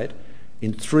candidate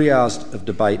in 3 hours of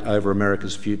debate over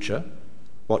America's future,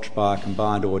 watched by a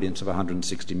combined audience of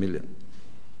 160 million.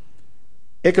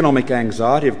 Economic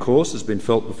anxiety, of course, has been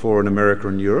felt before in America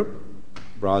and Europe,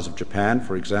 rise of Japan,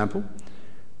 for example,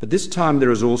 but this time there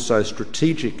is also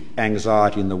strategic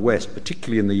anxiety in the West,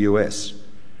 particularly in the US,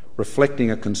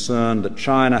 reflecting a concern that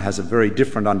China has a very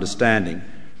different understanding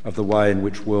of the way in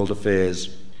which world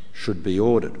affairs should be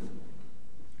ordered.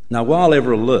 Now, while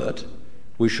ever alert,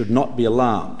 we should not be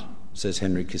alarmed, says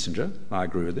Henry Kissinger, I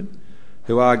agree with him,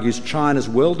 who argues China's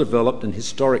well-developed and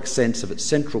historic sense of its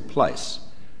central place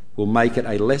will make it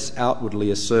a less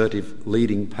outwardly assertive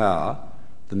leading power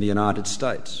than the United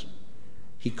States.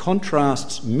 He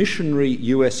contrasts missionary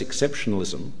US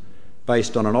exceptionalism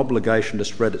based on an obligation to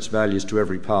spread its values to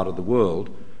every part of the world,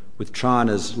 with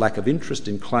China's lack of interest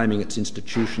in claiming its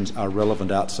institutions are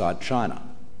relevant outside China.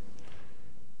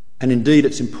 And indeed,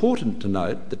 it's important to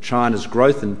note that China's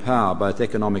growth in power, both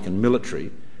economic and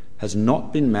military, has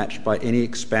not been matched by any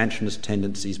expansionist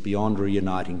tendencies beyond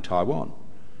reuniting Taiwan.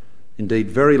 Indeed,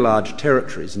 very large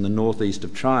territories in the northeast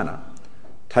of China,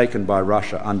 taken by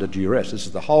Russia under duress, this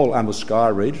is the whole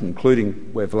Amurskaya region,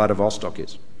 including where Vladivostok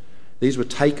is. These were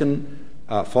taken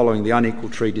following the unequal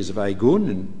treaties of Aigun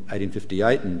in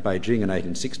 1858 and Beijing in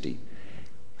 1860,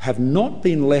 have not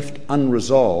been left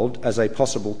unresolved as a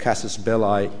possible casus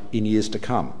belli in years to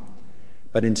come,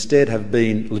 but instead have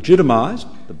been legitimised.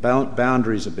 The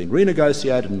boundaries have been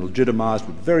renegotiated and legitimised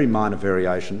with very minor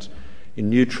variations in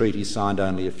new treaties signed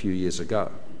only a few years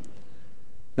ago.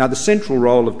 Now, the central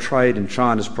role of trade in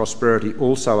China's prosperity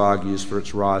also argues for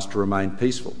its rise to remain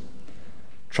peaceful.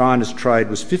 China's trade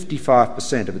was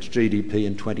 55% of its GDP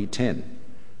in 2010,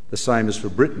 the same as for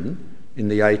Britain in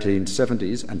the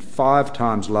 1870s, and 5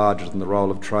 times larger than the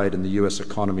role of trade in the US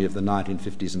economy of the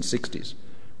 1950s and 60s,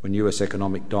 when US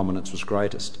economic dominance was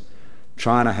greatest.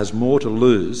 China has more to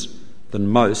lose than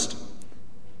most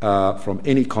from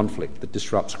any conflict that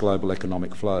disrupts global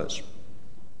economic flows.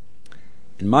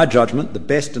 In my judgment, the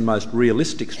best and most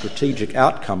realistic strategic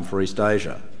outcome for East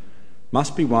Asia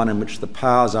must be one in which the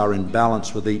powers are in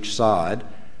balance with each side,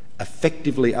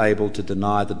 effectively able to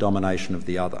deny the domination of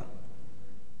the other.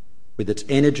 With its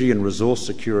energy and resource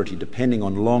security depending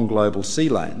on long global sea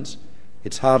lanes,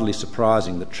 it's hardly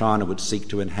surprising that China would seek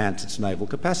to enhance its naval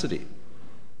capacity.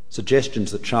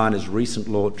 Suggestions that China's recent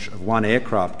launch of one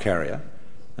aircraft carrier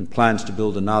and plans to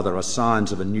build another are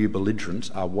signs of a new belligerence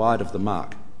are wide of the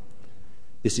mark.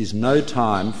 This is no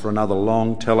time for another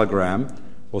long telegram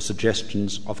or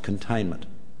suggestions of containment.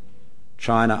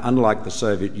 China, unlike the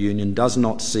Soviet Union, does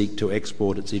not seek to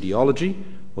export its ideology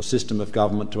or system of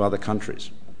government to other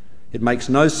countries. It makes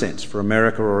no sense for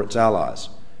America or its allies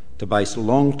to base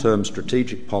long-term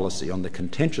strategic policy on the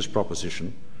contentious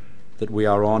proposition that we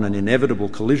are on an inevitable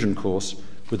collision course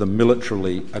with a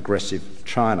militarily aggressive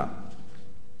China.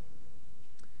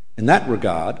 In that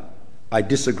regard, I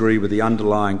disagree with the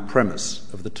underlying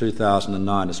premise of the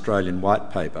 2009 Australian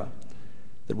White Paper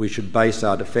that we should base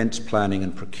our defence planning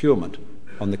and procurement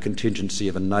on the contingency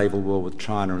of a naval war with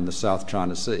China in the South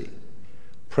China Sea.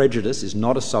 Prejudice is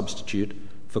not a substitute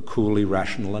for coolly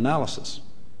rational analysis.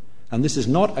 And this is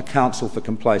not a counsel for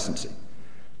complacency,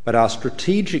 but our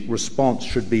strategic response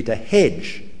should be to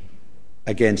hedge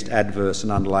against adverse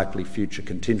and unlikely future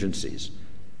contingencies,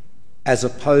 as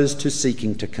opposed to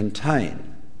seeking to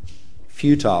contain,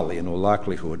 futilely in all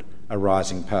likelihood, a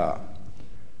rising power.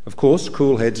 Of course,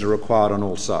 cool heads are required on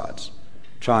all sides.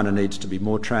 China needs to be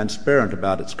more transparent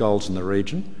about its goals in the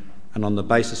region, and on the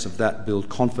basis of that build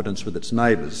confidence with its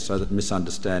neighbours so that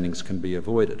misunderstandings can be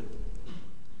avoided.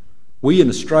 We in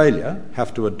Australia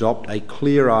have to adopt a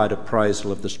clear-eyed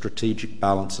appraisal of the strategic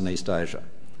balance in East Asia.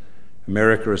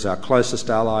 America is our closest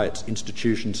ally, its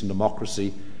institutions and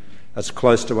democracy as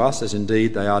close to us as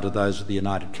indeed they are to those of the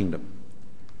United Kingdom.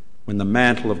 When the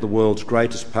mantle of the world's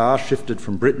greatest power shifted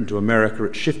from Britain to America,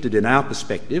 it shifted in our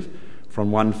perspective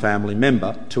from one family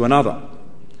member to another.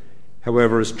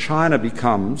 However, as China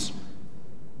becomes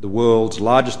the world's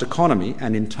largest economy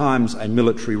and in times a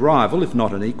military rival, if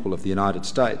not an equal, of the United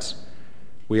States,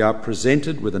 we are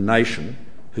presented with a nation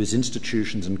whose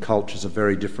institutions and cultures are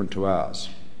very different to ours.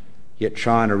 Yet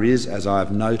China is, as I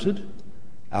have noted,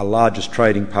 our largest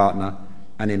trading partner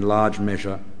and in large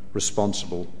measure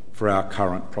responsible for our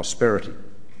current prosperity.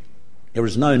 There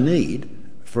is no need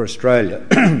for Australia,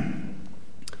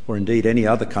 or indeed any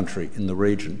other country in the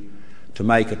region, to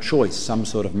make a choice, some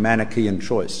sort of Manichaean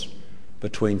choice,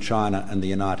 between China and the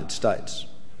United States.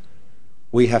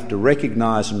 We have to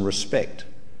recognise and respect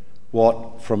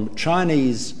what, from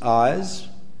Chinese eyes,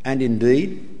 and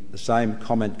indeed the same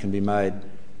comment can be made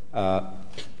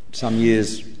some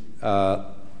years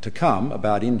to come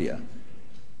about India,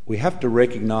 we have to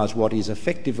recognise what is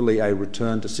effectively a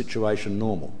return to situation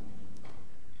normal,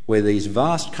 where these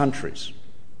vast countries,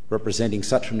 representing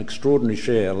such an extraordinary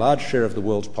share, a large share of the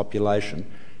world's population,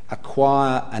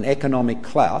 acquire an economic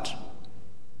clout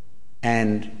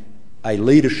and a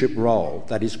leadership role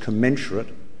that is commensurate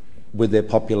with their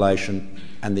population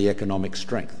and the economic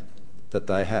strength that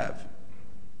they have.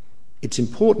 It's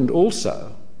important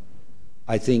also,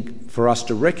 I think, for us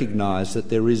to recognise that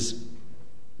there is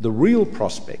the real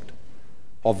prospect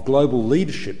of global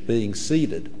leadership being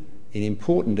ceded in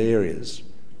important areas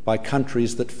by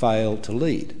countries that fail to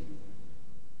lead.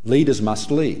 Leaders must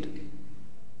lead.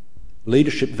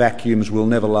 Leadership vacuums will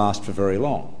never last for very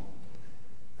long.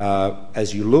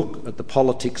 as you look at the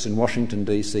politics in Washington,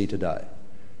 D.C. today,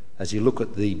 as you look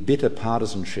at the bitter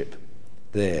partisanship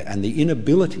there and the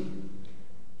inability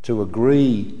to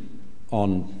agree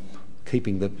on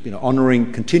keeping the,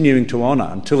 continuing to honour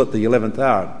until at the 11th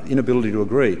hour, inability to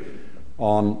agree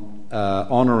on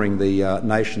honouring the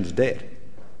nation's debt,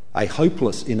 a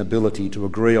hopeless inability to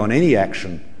agree on any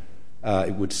action,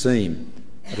 it would seem,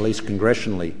 at least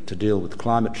congressionally, to deal with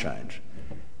climate change.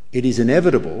 It is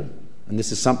inevitable, and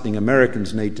this is something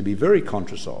Americans need to be very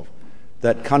conscious of,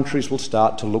 that countries will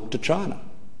start to look to China.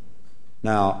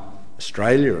 Now,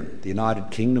 Australia and the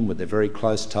United Kingdom, with their very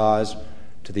close ties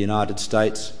to the United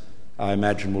States, I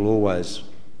imagine will always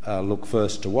look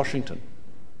first to Washington.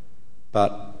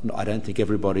 But I don't think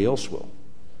everybody else will.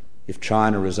 If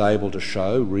China is able to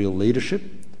show real leadership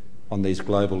on these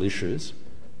global issues,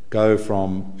 go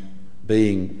from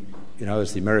being,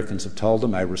 as the Americans have told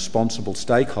them, a responsible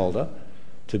stakeholder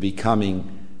to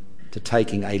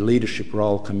taking a leadership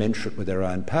role commensurate with their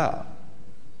own power,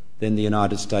 then the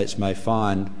United States may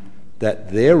find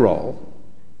that their role,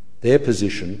 their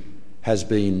position, has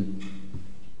been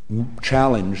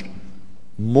challenged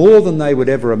more than they would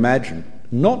ever imagine,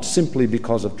 not simply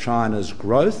because of China's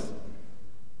growth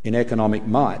in economic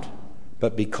might,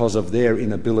 but because of their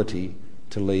inability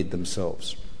to lead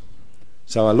themselves.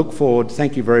 So I look forward,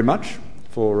 thank you very much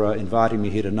for inviting me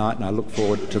here tonight, and I look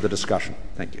forward to the discussion.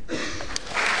 Thank you.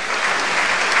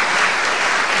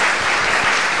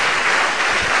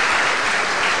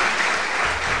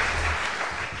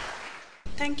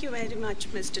 Thank you very much,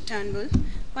 Mr. Turnbull.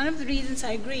 One of the reasons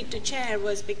I agreed to chair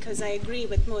was because I agree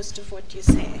with most of what you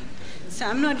say. So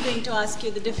I'm not going to ask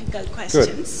you the difficult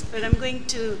questions, but I'm going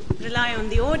to rely on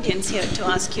the audience here to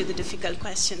ask you the difficult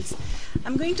questions.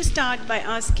 I'm going to start by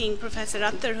asking Professor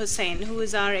Athar Hussain, who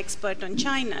is our expert on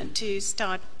China, to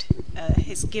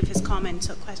give his comments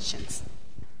or questions.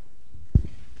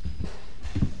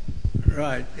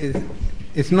 Right.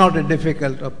 It's not a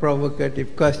difficult or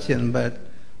provocative question, but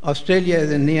Australia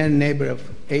is a near neighbor of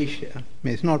Asia. I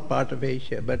mean, it's not part of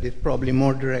Asia, but it's probably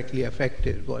more directly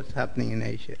affected what's happening in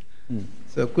Asia.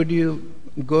 So could you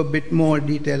go a bit more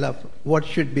detail of what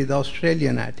should be the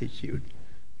Australian attitude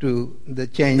to the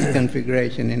changed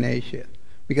configuration in Asia?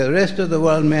 Because the rest of the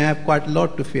world may have quite a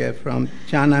lot to fear from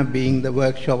China being the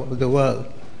workshop of the world,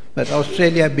 but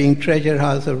Australia being treasure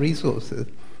house of resources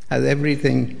has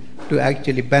everything to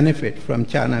actually benefit from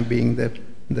China being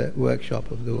the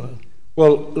workshop of the world.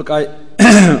 Well, look,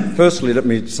 firstly, let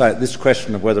me say this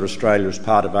question of whether Australia is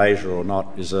part of Asia or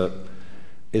not is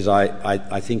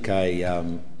I think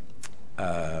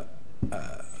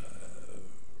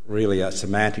really a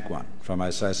semantic one, if I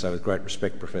may say so with great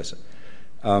respect, Professor.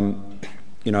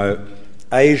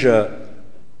 Asia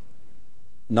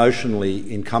notionally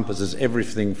encompasses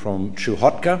everything from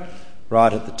Chukotka,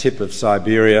 right at the tip of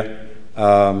Siberia,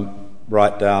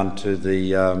 right down to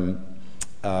the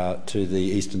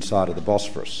eastern side of the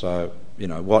Bosphorus. So,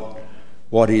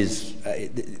 what is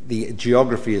the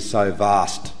geography is so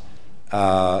vast.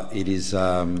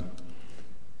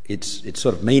 It's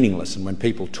sort of meaningless, and when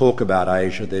people talk about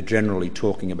Asia, they're generally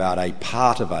talking about a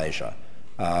part of Asia,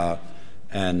 I'm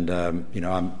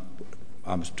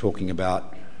talking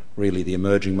about really the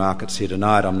emerging markets here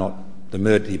tonight. I'm not the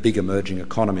big emerging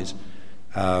economies,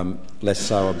 less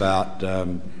so about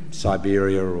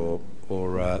Siberia or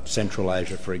Central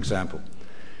Asia, for example.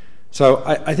 So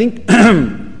I think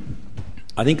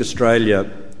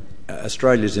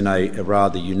Australia's in a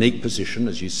rather unique position,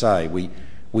 as you say.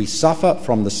 We suffer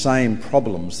from the same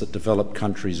problems that developed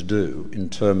countries do in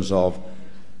terms of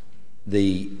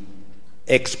the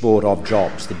export of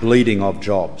jobs, the bleeding of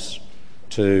jobs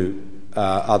to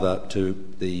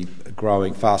the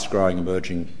fast-growing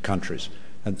emerging countries.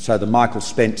 And so the Michael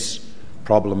Spence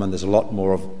problem, and there's a lot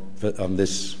more on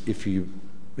this if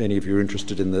any of you are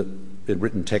interested in the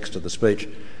written text of the speech,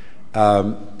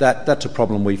 that's a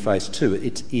problem we face too.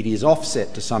 It is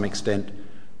offset to some extent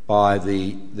by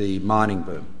the mining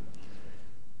boom.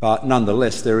 But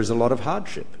nonetheless, there is a lot of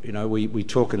hardship. We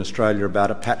talk in Australia about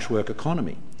a patchwork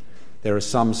economy. There are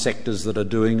some sectors that are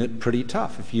doing it pretty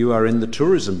tough. If you are in the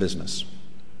tourism business,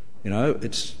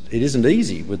 it isn't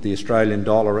easy with the Australian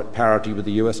dollar at parity with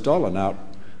the US dollar. Now,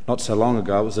 not so long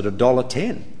ago, it was at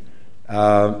 $1.10.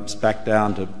 It's back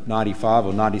down to 95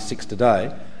 or 96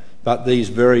 today. But this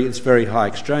very high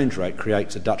exchange rate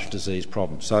creates a Dutch disease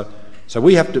problem. So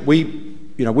we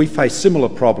face similar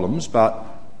problems,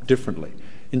 but differently.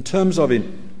 In terms of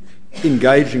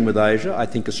engaging with Asia, I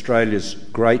think Australia's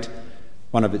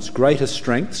one of its greatest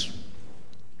strengths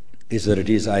is that it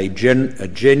is a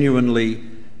genuinely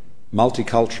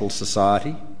multicultural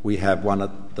society. We have one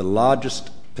of the largest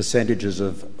percentages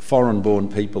of foreign-born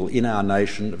people in our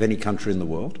nation of any country in the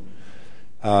world.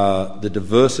 The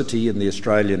diversity in the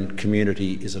Australian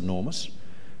community is enormous.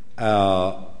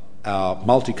 Our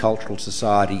multicultural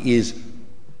society is,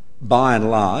 by and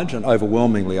large, and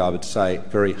overwhelmingly, I would say,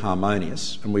 very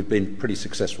harmonious, and we've been pretty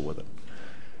successful with it.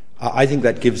 I think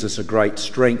that gives us a great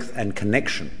strength and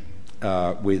connection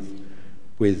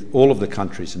with all of the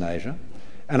countries in Asia.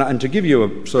 And to give you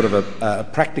a sort of a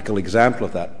practical example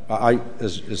of that,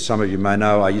 as some of you may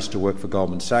know, I used to work for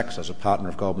Goldman Sachs as a partner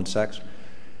of Goldman Sachs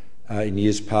in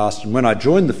years past. And when I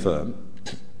joined the firm,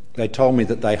 they told me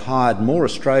that they hired more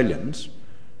Australians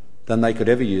than they could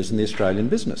ever use in the Australian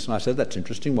business. And I said, that's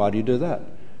interesting, why do you do that?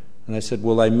 And they said,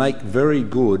 well, they make very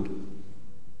good,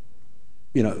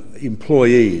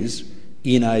 employees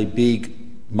in a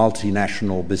big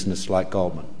multinational business like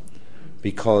Goldman.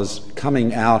 Because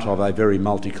coming out of a very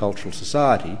multicultural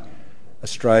society,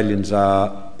 Australians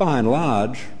are, by and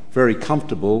large, very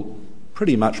comfortable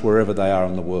pretty much wherever they are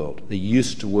in the world. They're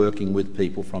used to working with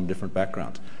people from different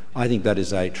backgrounds. I think that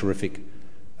is a terrific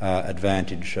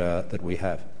advantage that we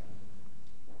have.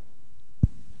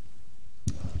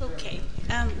 Okay,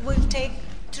 we'll take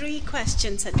 3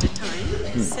 questions at a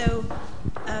time. So,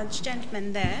 the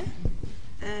gentleman there,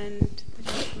 and the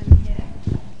gentleman here.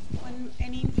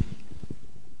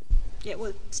 Yeah,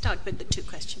 we'll start with the 2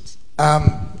 questions.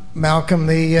 Malcolm,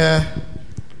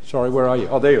 Sorry, where are you?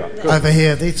 Oh, there you are. Good. Over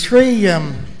here. The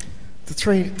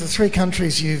three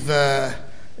countries you've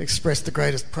expressed the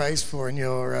greatest praise for in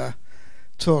your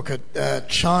talk are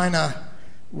China,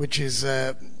 which is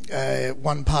a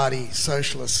one-party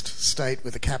socialist state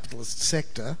with a capitalist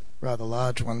sector, rather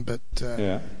large one, but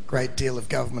great deal of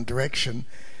government direction.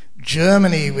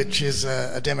 Germany, which is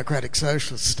a democratic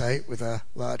socialist state with a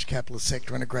large capitalist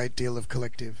sector and a great deal of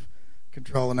collective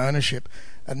control and ownership.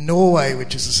 And Norway,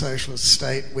 which is a socialist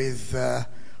state with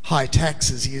high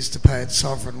taxes used to pay its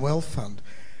sovereign wealth fund.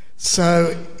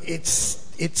 So it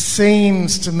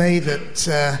seems to me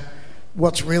that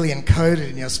what's really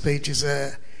encoded in your speech is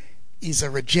a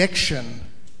rejection,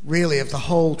 really, of the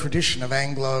whole tradition of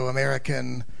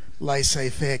Anglo-American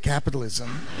laissez-faire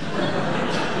capitalism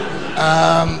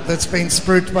that's been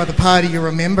spruiked by the party you're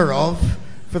a member of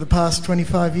for the past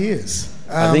 25 years.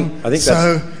 I think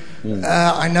so.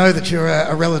 I know that you're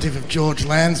a relative of George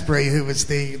Lansbury, who was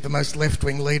the most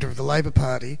left-wing leader of the Labor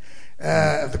Party,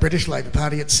 of the British Labor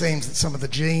Party. It seems that some of the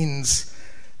genes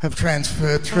have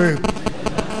transferred through.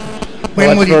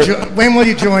 When will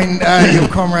you join your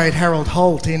comrade Harold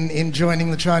Holt in joining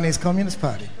the Chinese Communist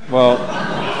Party? Well,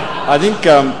 I think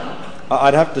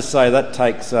I'd have to say that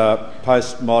takes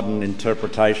postmodern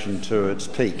interpretation to its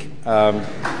peak.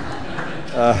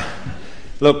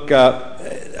 Look,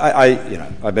 I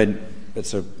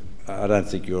don't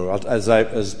think you're,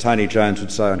 as Tony Jones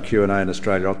would say on Q&A in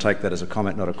Australia, I'll take that as a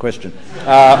comment, not a question.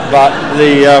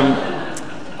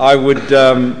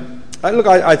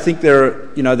 I think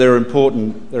there are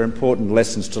important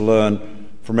lessons to learn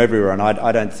from everywhere, and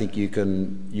I don't think you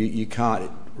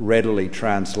can't readily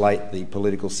translate the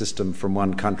political system from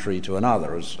one country to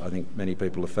another, as I think many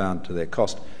people have found to their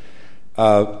cost.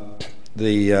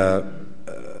 The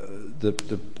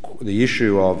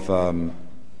issue of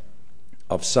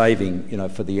saving,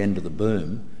 for the end of the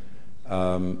boom,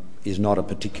 is not a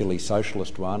particularly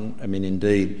socialist one. I mean,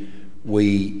 indeed,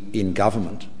 we in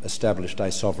government established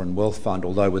a sovereign wealth fund,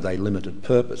 although with a limited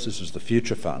purpose. This is the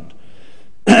Future Fund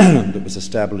that was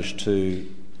established to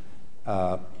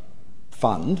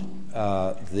fund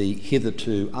the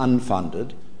hitherto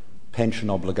unfunded pension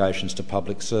obligations to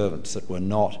public servants that were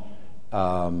not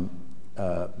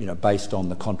based on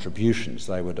the contributions.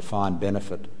 They were defined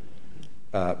benefit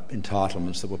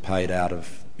entitlements that were paid out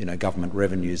of government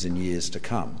revenues in years to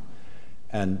come.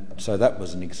 And so that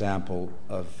was an example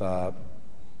of a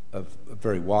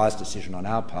very wise decision on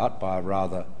our part by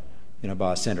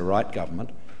a centre-right government.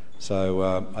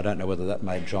 So I don't know whether that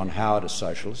made John Howard a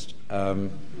socialist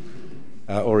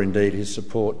or indeed his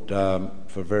support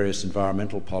for various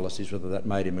environmental policies, whether that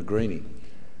made him a greenie.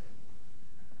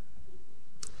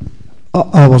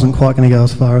 I wasn't quite going to go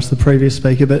as far as the previous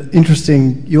speaker, but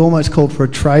interesting, you almost called for a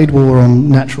trade war on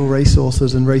natural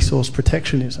resources and resource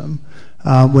protectionism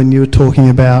when you were talking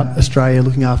about Australia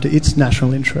looking after its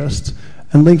national interests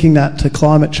and linking that to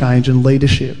climate change and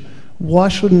leadership. Why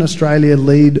shouldn't Australia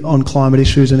lead on climate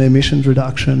issues and emissions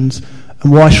reductions,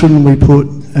 and why shouldn't we put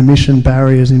emission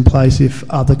barriers in place if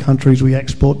other countries we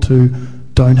export to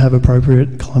don't have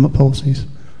appropriate climate policies?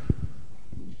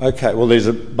 Okay, well, there's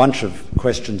a bunch of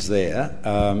questions there. Do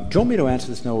you want me to answer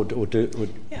this now, or do?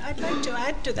 Yeah, I'd like to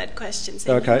add to that question.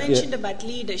 So Okay, you mentioned about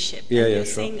leadership. Yeah, and yeah, you're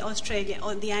sure. saying Australia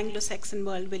or the Anglo-Saxon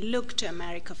world will look to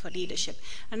America for leadership.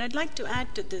 And I'd like to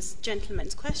add to this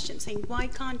gentleman's question, saying why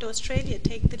can't Australia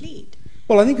take the lead?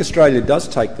 Well, I think Australia does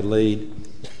take the lead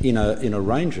in a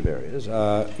range of areas. We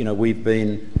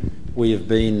have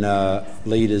been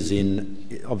leaders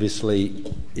in,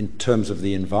 obviously, in terms of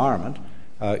the environment.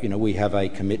 We have a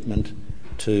commitment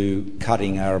to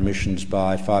cutting our emissions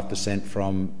by 5%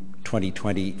 from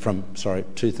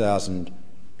 2000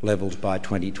 levels by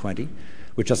 2020,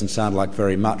 which doesn't sound like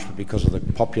very much, but because of the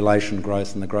population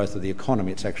growth and the growth of the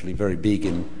economy, it's actually very big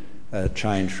in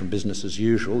change from business as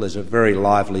usual. There's a very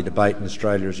lively debate in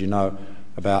Australia, as you know,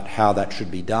 about how that should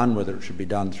be done, whether it should be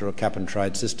done through a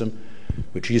cap-and-trade system,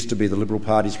 which used to be the Liberal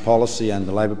Party's policy and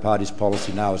the Labor Party's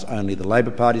policy, now is only the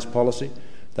Labor Party's policy.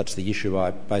 That's the issue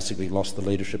I basically lost the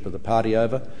leadership of the party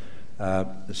over,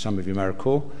 as some of you may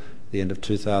recall, the end of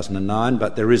 2009.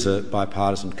 But there is a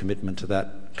bipartisan commitment to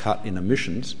that cut in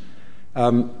emissions.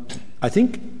 I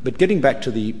think, but getting back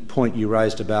to the point you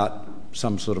raised about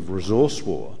some sort of resource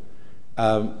war,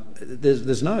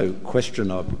 there's no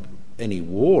question of any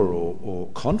war or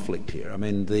conflict here. I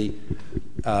mean,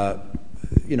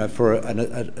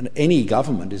 any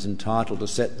government is entitled to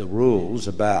set the rules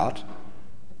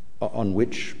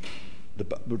which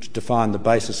define the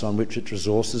basis on which its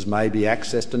resources may be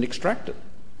accessed and extracted.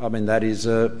 I mean, that's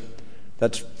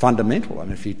fundamental. I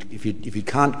mean, if you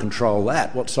can't control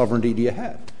that, what sovereignty do you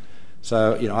have?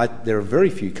 So, there are very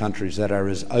few countries that are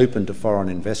as open to foreign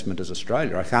investment as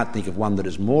Australia. I can't think of one that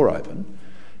is more open.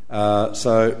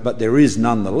 But there is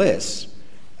nonetheless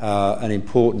an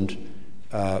important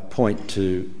point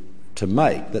to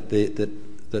make that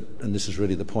and this is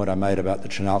really the point I made about the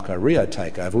Chinalco Rio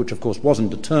takeover, which of course was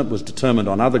determined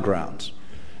on other grounds.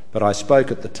 But I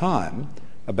spoke at the time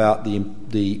about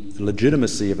the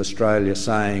legitimacy of Australia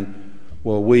saying,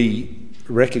 well, we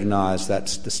recognise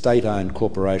that the state-owned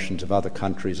corporations of other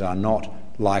countries are not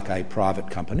like a private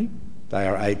company. They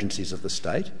are agencies of the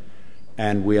state,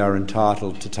 and we are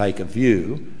entitled to take a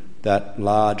view that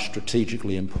large,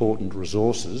 strategically important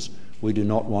resources we do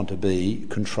not want to be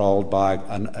controlled by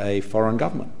a foreign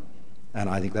government.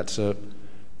 And I think that's imagine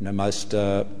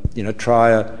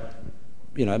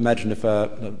if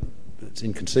it's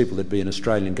inconceivable there'd be an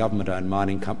Australian government-owned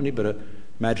mining company, but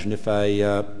imagine if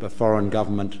a foreign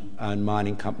government-owned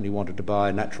mining company wanted to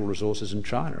buy natural resources in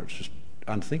China. It's just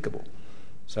unthinkable.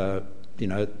 So,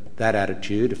 that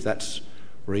attitude, if that's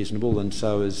reasonable, and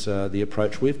so is the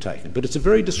approach we've taken. But it's a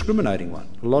very discriminating one.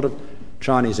 A lot of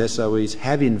Chinese SOEs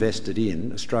have invested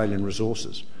in Australian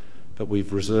resources, but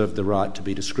we've reserved the right to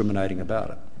be discriminating about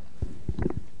it.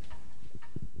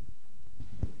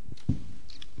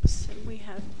 So we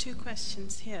have two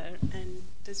questions here, and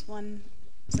there's one.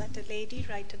 Is that a lady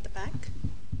right at the back?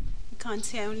 I can't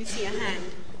see, I only see a hand.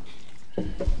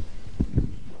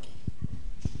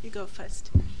 You go first.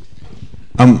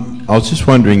 I was just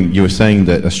wondering, you were saying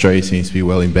that Australia seems to be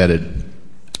well embedded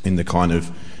in the kind of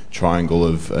triangle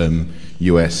of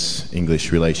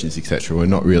US-English relations, etc. We're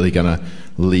not really going to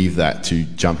leave that to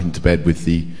jump into bed with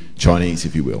the Chinese,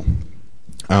 if you will.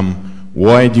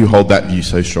 Why do you hold that view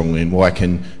so strongly, and why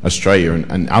can Australia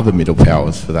and other middle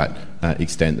powers, for that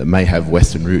extent, that may have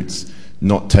Western roots,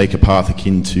 not take a path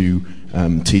akin to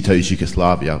Tito's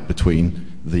Yugoslavia between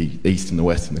the East and the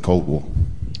West in the Cold War?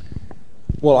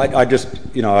 Well, I just,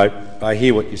 I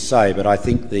hear what you say, but I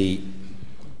think the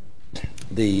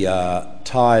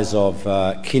ties of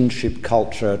kinship,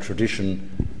 culture, tradition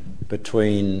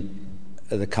between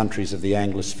the countries of the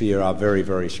Anglosphere are very,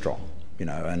 very strong,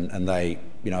 and they,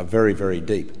 very, very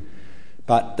deep.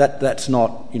 But that's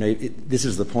not, this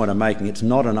is the point I'm making, it's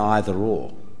not an either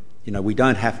or. We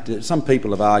don't have to, some people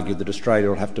have argued that Australia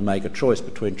will have to make a choice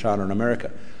between China and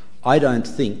America. I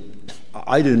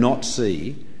do not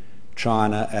see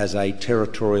China as a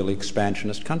territorial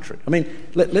expansionist country. I mean,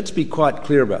 let's be quite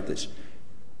clear about this.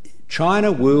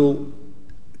 China will,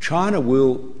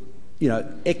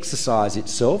 exercise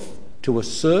itself to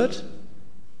assert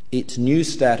its new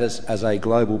status as a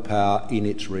global power in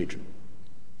its region.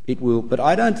 It will, but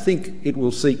I don't think it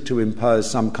will seek to impose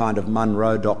some kind of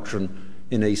Monroe Doctrine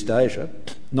in East Asia,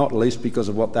 not least because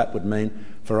of what that would mean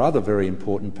for other very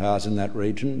important powers in that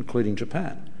region, including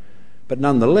Japan. But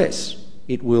nonetheless,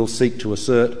 it will seek to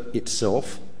assert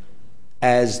itself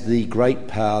as the great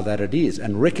power that it is,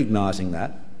 and recognising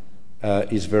that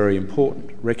is very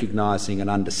important. Recognising and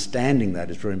understanding that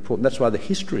is very important. That's why the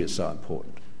history is so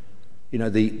important.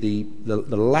 The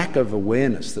lack of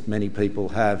awareness that many people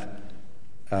have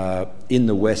in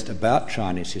the West about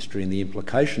Chinese history and the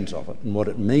implications of it and what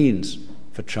it means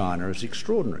for China is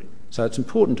extraordinary. So it's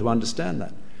important to understand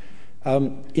that.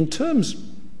 In terms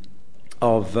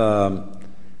of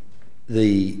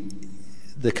the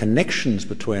connections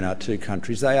between our two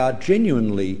countries, they are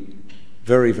genuinely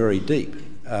very, very deep.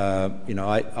 I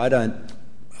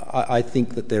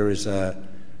think that there is the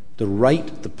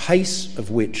pace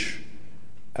of which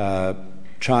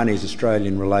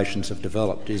Chinese-Australian relations have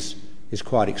developed is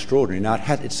quite extraordinary. Now,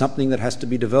 it's something that has to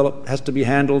be developed, has to be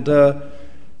handled, with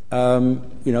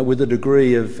a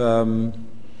degree of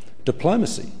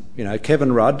diplomacy.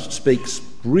 Kevin Rudd speaks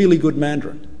really good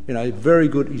Mandarin. Very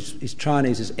good. His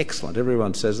Chinese is excellent.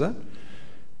 Everyone says that.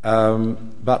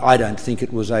 But I don't think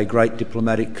it was a great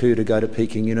diplomatic coup to go to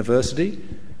Peking University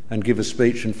and give a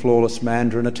speech in flawless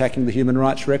Mandarin attacking the human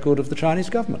rights record of the Chinese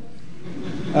government.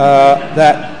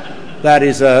 That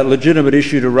is a legitimate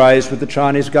issue to raise with the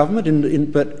Chinese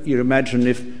government, but you imagine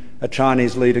if a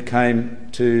Chinese leader came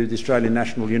to the Australian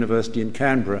National University in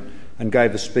Canberra and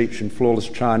gave a speech in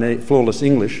flawless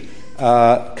English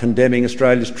condemning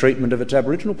Australia's treatment of its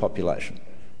Aboriginal population.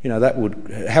 That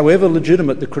would, however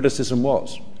legitimate the criticism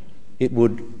was, it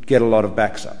would get a lot of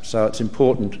backs up. So it's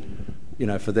important,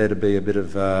 for there to be a bit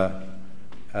of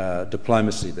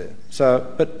diplomacy there. So,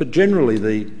 but generally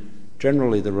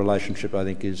the relationship, I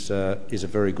think, is a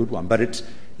very good one. But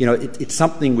it's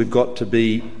something we've got to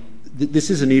be. This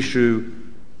is an issue.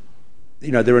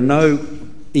 There are no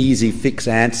easy fix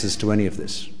answers to any of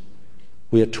this.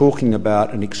 We are talking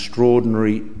about an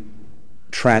extraordinary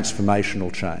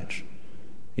transformational change.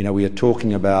 We are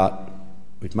talking about.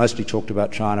 We've mostly talked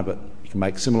about China, but you can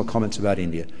make similar comments about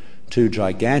India. Two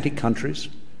gigantic countries,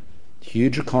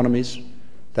 huge economies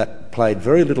that played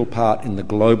very little part in the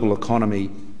global economy.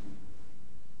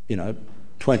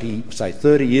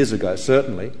 30 years ago,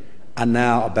 certainly, are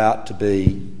now about to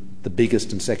be the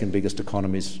biggest and second biggest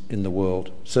economies in the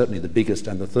world, certainly the biggest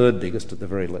and the third biggest at the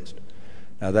very least.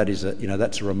 Now that is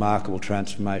that's a remarkable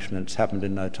transformation, and it's happened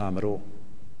in no time at all.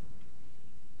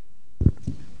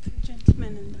 The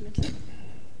gentleman in the middle.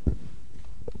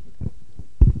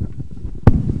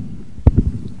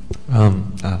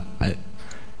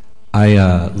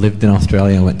 I lived in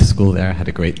Australia and went to school there. I had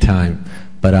a great time.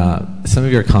 But some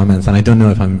of your comments, and I don't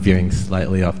know if I'm veering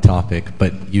slightly off topic,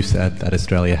 but you said that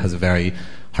Australia has a very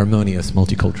harmonious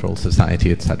multicultural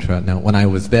society, etc. Now, when I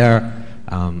was there,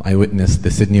 I witnessed the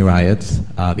Sydney riots,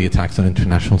 the attacks on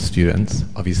international students.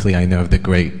 Obviously, I know of the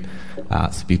great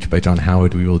speech by John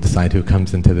Howard, "We will decide who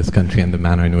comes into this country and the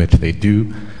manner in which they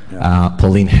do." Yeah.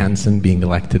 Pauline Hanson being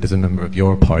elected as a member of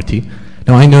your party.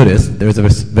 Now, I noticed there's a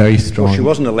very strong... Well, she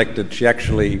wasn't elected. She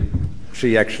actually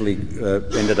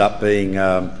ended up being,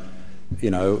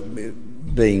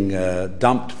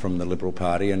 dumped from the Liberal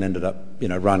Party and ended up,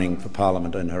 running for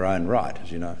Parliament in her own right,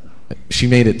 as you know. She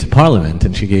made it to Parliament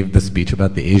and she gave the speech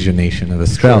about the Asian nation of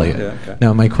Australia. Sure, yeah, okay.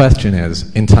 Now, my question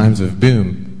is, in times of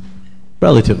boom,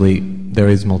 relatively, there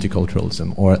is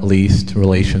multiculturalism, or at least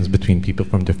relations between people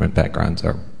from different backgrounds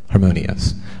are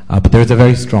harmonious. But there's a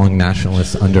very strong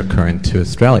nationalist undercurrent to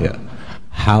Australia.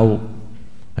 How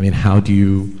do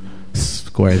you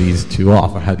square these two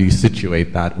off, or how do you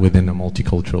situate that within a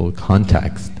multicultural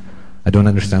context? I don't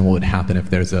understand what would happen if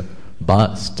there's a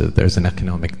bust, if there's an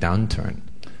economic downturn.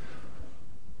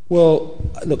 Well,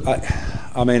 look,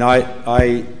 obviously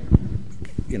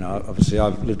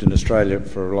I've lived in Australia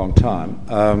for a long time.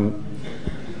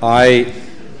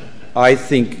 I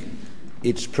think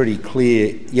it's pretty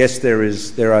clear. Yes, there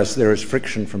is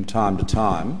friction from time to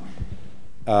time.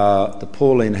 The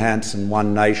Pauline Hanson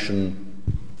One Nation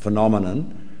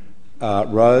phenomenon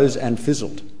rose and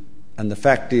fizzled, and the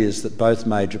fact is that both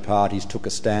major parties took a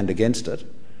stand against it,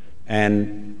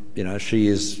 and she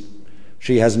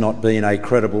has not been a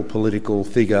credible political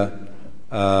figure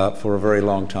for a very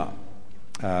long time.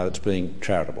 It's being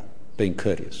charitable, being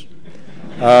courteous.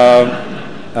 As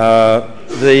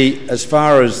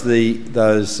far as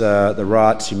the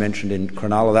riots you mentioned in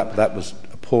Cronulla, that was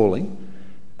appalling.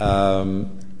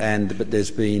 But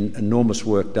there's been enormous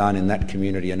work done in that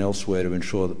community and elsewhere to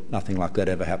ensure that nothing like that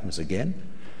ever happens again.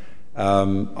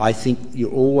 I think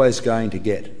you're always going to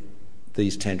get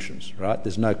these tensions, right?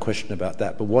 There's no question about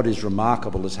that. But what is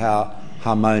remarkable is how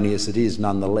harmonious it is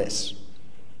nonetheless.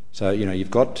 So,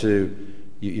 you've got to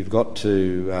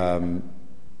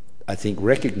I think,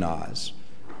 recognise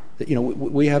that,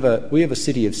 we have a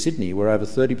city of Sydney where over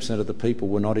 30% of the people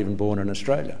were not even born in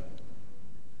Australia.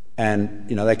 And,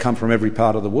 they come from every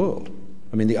part of the world.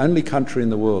 I mean, the only country in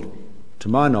the world, to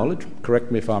my knowledge, correct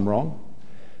me if I'm wrong,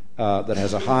 that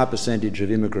has a higher percentage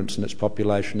of immigrants in its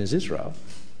population is Israel.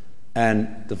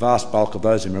 And the vast bulk of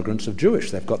those immigrants are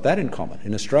Jewish. They've got that in common.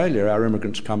 In Australia, our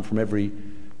immigrants come from every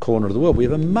corner of the world. We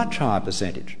have a much higher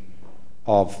percentage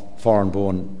of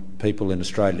foreign-born people in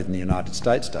Australia than the United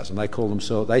States does, and they call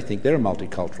themselves, they think they're a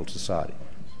multicultural society.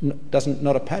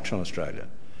 Not a patch on Australia.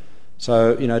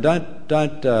 So,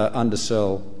 don't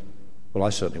undersell. Well, I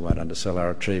certainly won't undersell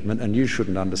our achievement, and you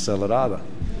shouldn't undersell it either.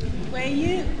 Were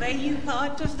you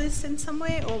part of this in some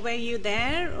way, or were you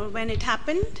there, or when it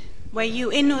happened? Were you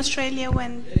in Australia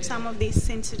when some of these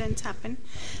incidents happened?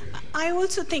 I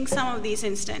also think some of these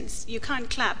incidents, you can't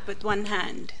clap with one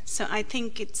hand. So I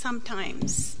think it's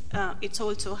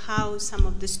also how some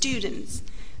of the students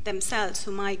themselves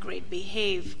who migrate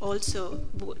behave also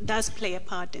does play a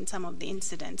part in some of the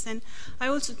incidents. And I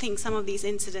also think some of these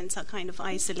incidents are kind of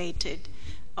isolated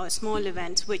or small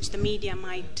events which the media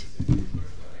might...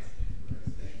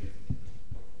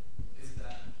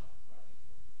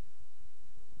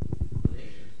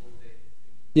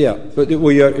 Yeah, but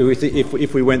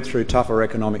if we went through tougher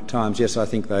economic times, yes, I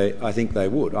think they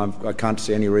would. I can't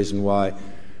see any reason why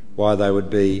they would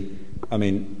be. I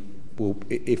mean, well,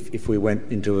 if we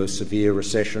went into a severe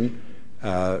recession,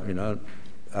 I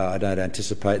don't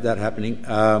anticipate that happening.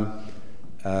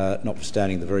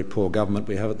 Notwithstanding the very poor government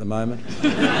we have at the moment,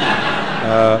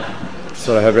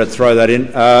 sort of have to throw that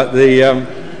in.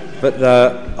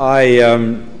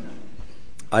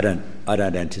 I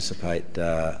don't anticipate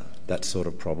that sort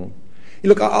of problem.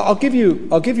 Look, I'll give you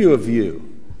a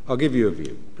view.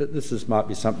 This might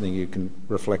be something you can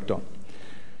reflect on.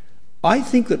 I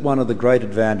think that one of the great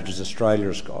advantages Australia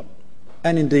has got,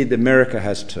 and indeed America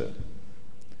has too,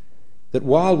 that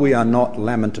while we are not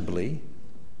lamentably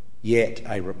yet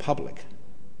a republic,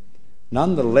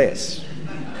 nonetheless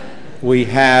we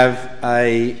have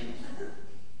a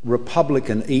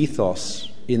republican ethos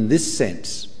in this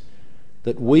sense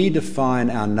that we define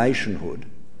our nationhood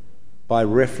by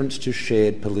reference to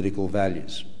shared political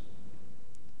values.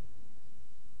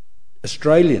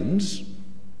 Australians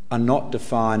are not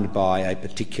defined by a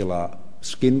particular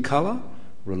skin colour,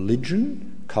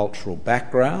 religion, cultural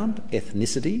background,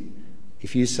 ethnicity.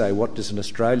 If you say, what does an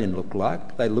Australian look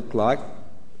like? They look like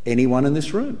anyone in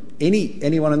this room.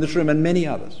 Anyone in this room and many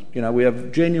others. We are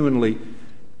genuinely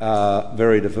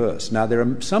very diverse. Now, there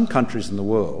are some countries in the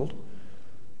world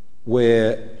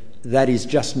where that is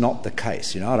just not the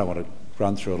case. I don't want to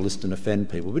run through a list and offend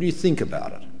people, but you think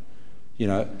about it.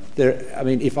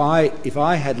 If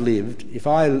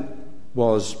I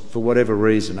was, for whatever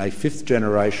reason, a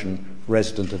fifth-generation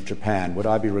resident of Japan, would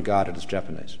I be regarded as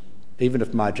Japanese? Even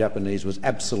if my Japanese was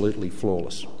absolutely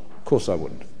flawless? Of course I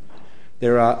wouldn't.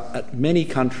 There are many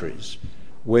countries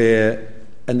where,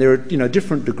 and there are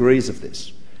different degrees of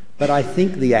this, but I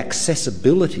think the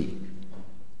accessibility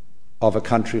of a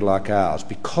country like ours,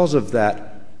 because of that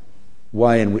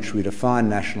way in which we define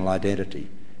national identity,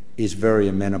 is very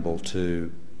amenable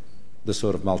to the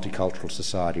sort of multicultural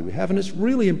society we have. And it's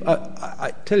really,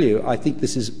 I tell you, I think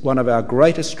this is one of our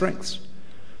greatest strengths.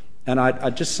 And I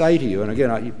just say to you, and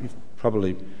again, you've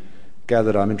probably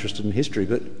gathered I'm interested in history,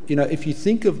 but, if you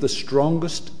think of the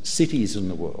strongest cities in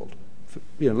the world,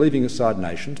 leaving aside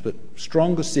nations, but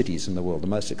strongest cities in the world, the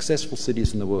most successful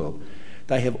cities in the world,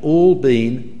 they have all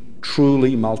been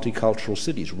truly multicultural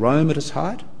cities. Rome at its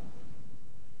height,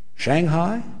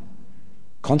 Shanghai,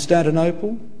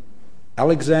 Constantinople,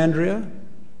 Alexandria,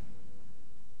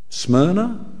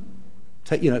 Smyrna,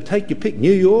 take your pick,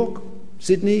 New York,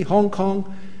 Sydney, Hong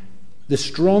Kong. The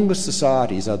strongest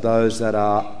societies are those that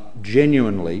are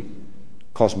genuinely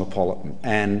cosmopolitan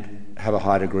and have a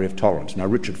high degree of tolerance. Now,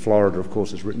 Richard Florida, of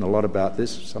course, has written a lot about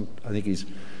this. I think he's,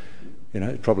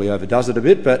 probably overdoes it a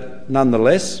bit, but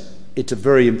nonetheless, it's a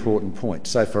very important point.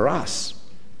 So for us,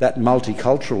 that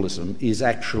multiculturalism is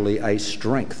actually a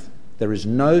strength. There is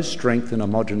no strength in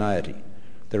homogeneity.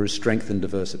 There is strength in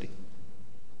diversity.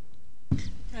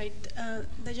 Right.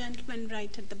 The gentleman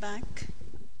right at the back.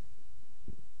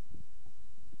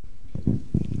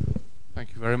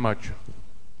 Thank you very much.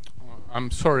 I'm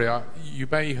sorry, you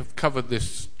may have covered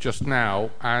this just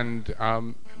now and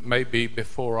maybe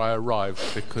before I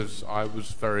arrived because I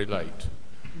was very late.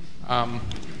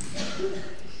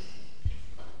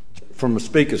 From a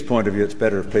speaker's point of view, it's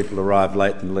better if people arrive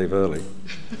late than leave early.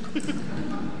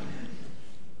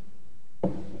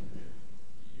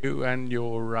 You and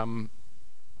your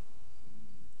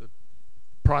the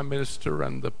Prime Minister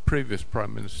and the previous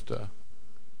Prime Minister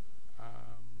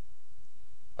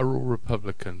are all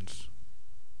Republicans.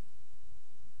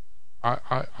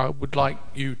 I would like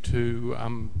you to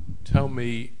tell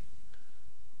me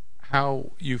how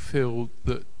you feel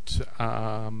that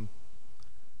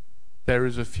there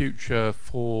is a future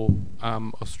for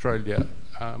Australia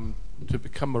to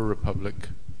become a republic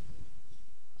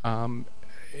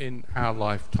in our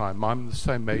lifetime. I'm the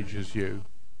same age as you.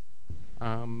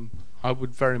 I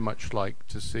would very much like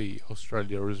to see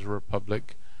Australia as a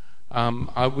republic.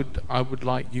 I would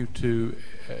like you to,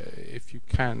 if you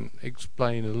can,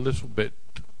 explain a little bit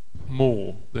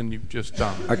more than you've just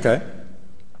done. Okay,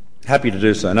 happy to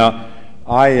do so. Now,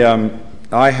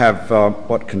 I have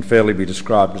what can fairly be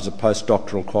described as a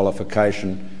postdoctoral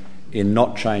qualification in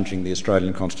not changing the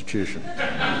Australian Constitution,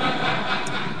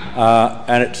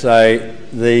 and it's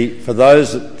for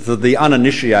the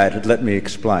uninitiated. Let me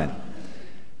explain.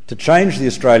 To change the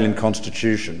Australian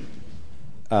Constitution,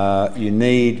 you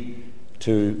need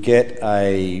to get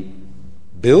a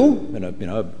bill,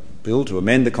 a bill to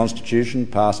amend the Constitution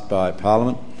passed by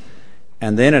Parliament,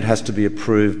 and then it has to be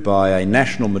approved by a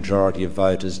national majority of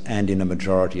voters and in a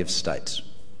majority of states,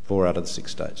 4 out of the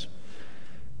 6 states.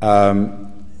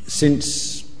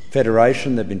 Since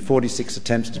Federation, there have been 46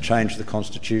 attempts to change the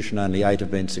Constitution, only 8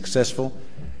 have been successful,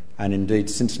 and indeed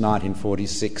since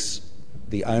 1946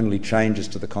 the only changes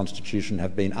to the Constitution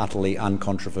have been utterly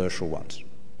uncontroversial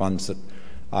ones that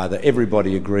either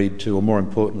everybody agreed to or, more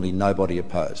importantly, nobody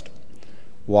opposed.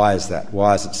 Why is that?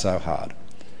 Why is it so hard?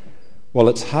 Well,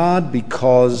 it's hard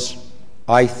because,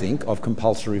 I think, of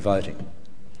compulsory voting.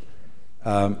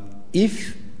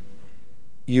 If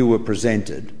you were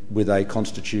presented with a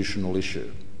constitutional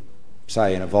issue,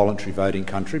 say in a voluntary voting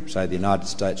country, say the United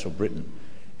States or Britain,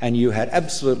 and you had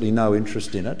absolutely no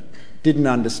interest in it, didn't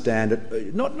understand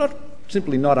it, not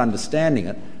simply not understanding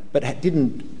it, but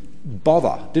didn't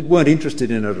bother, weren't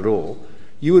interested in it at all,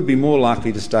 you would be more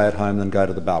likely to stay at home than go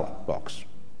to the ballot box.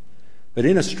 But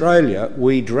in Australia,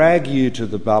 we drag you to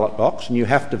the ballot box and you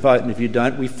have to vote, and if you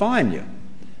don't, we fine you.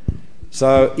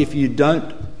 So if you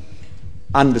don't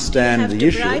understand the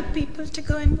issue... Do you have to bribe people to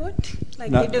go and vote,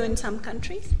 like they do in some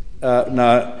countries?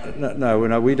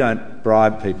 No, we don't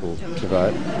bribe people to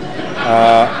vote.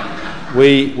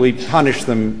 We punish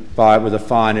them with a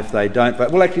fine if they don't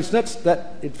vote. Well, actually, that's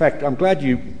that. In fact, I'm glad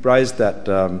you raised that.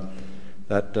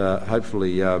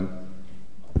 Hopefully, that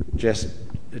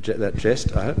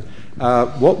jest. I hope.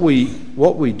 What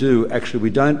we do actually, we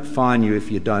don't fine you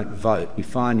if you don't vote. We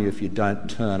fine you if you don't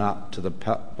turn up to the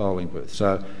polling booth.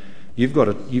 So you've got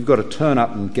to turn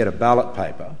up and get a ballot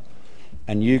paper,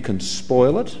 and you can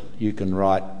spoil it. You can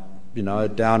write,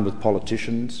 down with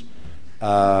politicians.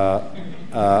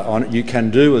 On it. You can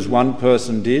do as one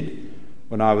person did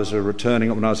when I was a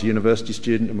university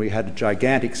student, and we had a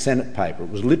gigantic Senate paper. It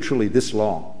was literally this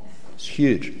long. It's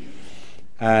huge.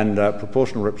 And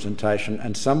proportional representation,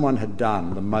 and someone had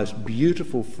done the most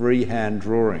beautiful freehand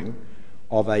drawing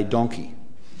of a donkey.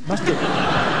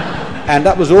 And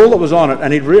that was all that was on it,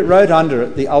 and he wrote under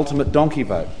it, "The ultimate donkey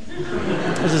vote."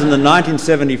 This is in the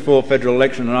 1974 federal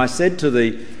election, and I said to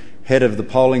the head of the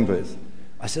polling booth,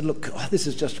 I said, "Look,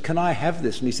 can I have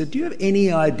this?" And he said, "Do you have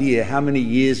any idea how many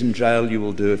years in jail you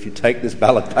will do if you take this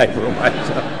ballot paper away?"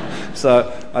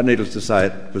 So needless to say,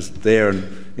 it was there and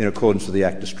in accordance with the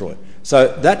Act destroyed.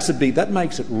 So that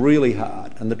makes it really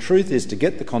hard. And the truth is, to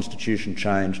get the Constitution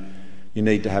changed, you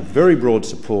need to have very broad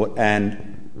support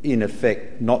and, in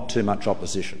effect, not too much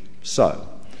opposition. So,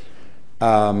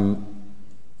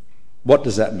 what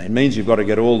does that mean? It means you've got to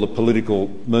get all the political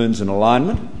moons in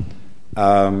alignment.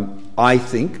 I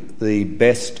think the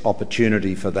best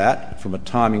opportunity for that, from a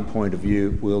timing point of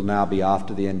view, will now be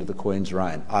after the end of the Queen's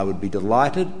reign. I would be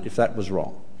delighted if that was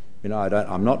wrong.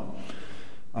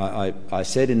 I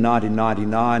said in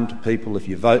 1999 to people, if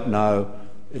you vote no,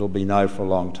 it'll be no for a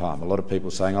long time. A lot of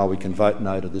people saying, we can vote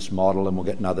no to this model and we'll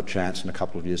get another chance in a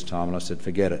couple of years' time. And I said,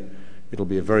 forget it. It'll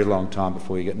be a very long time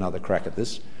before you get another crack at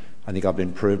this. I think I've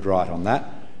been proved right on that.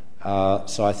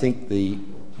 So I think the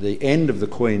end of the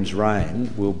Queen's reign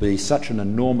will be such an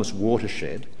enormous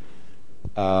watershed.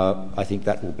 I think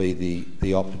that will be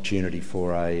the opportunity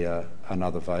for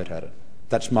another vote at it.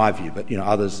 That's my view, but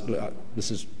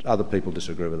other people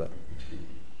disagree with that.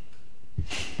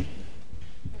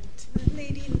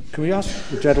 Can we ask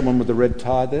the gentleman with the red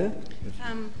tie there?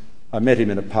 I met him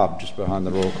in a pub just behind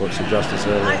the Royal Courts of Justice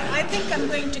earlier. I think I'm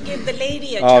going to give the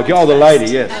lady a chance the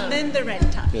lady, yes. And then the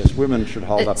red tie. Yes, women should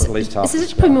hold up at least half. This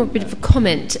is probably more a bit of a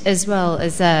comment as well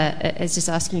as just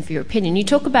asking for your opinion. You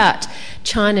talk about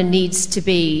China needs to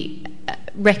be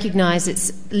recognise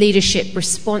its leadership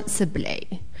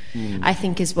responsibly. I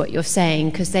think is what you're saying,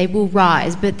 because they will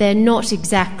rise, but they're not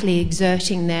exactly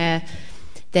exerting their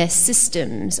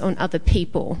systems on other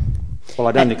people. Well,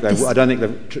 I don't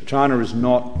think China is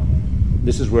not.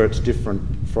 This is where it's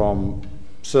different from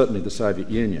certainly the Soviet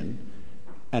Union.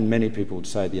 and many people would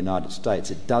say the United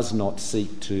States, it does not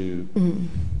seek to...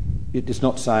 It is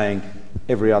not saying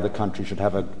every other country should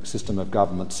have a system of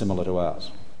government similar to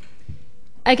ours.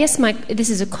 I guess this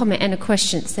is a comment and a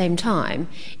question at the same time.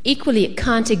 Equally, it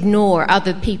can't ignore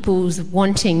other people's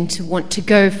want to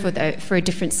go for a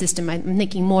different system. I'm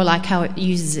thinking more like how it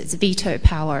uses its veto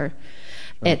power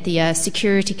at the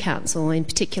Security Council, in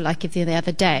particular, like the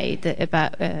other day,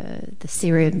 about the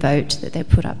Syrian vote that they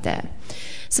put up there.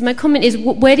 So my comment is,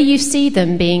 where do you see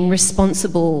them being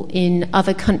responsible in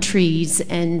other countries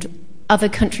and other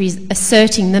countries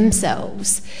asserting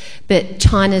themselves, but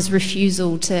China's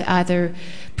refusal to either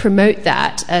promote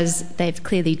that, as they've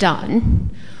clearly done,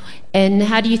 and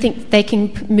how do you think they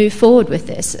can move forward with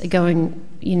this, going,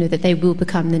 that they will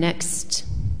become the next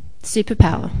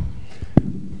superpower?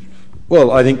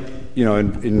 Well, I think,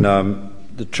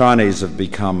 the Chinese have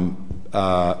become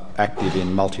active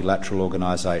in multilateral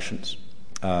organisations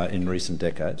in recent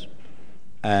decades,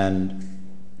 and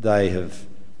they have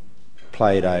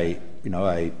played a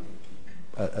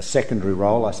secondary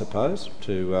role, I suppose,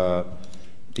 to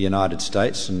the United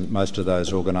States and most of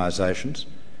those organisations,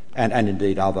 and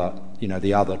indeed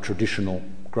the other traditional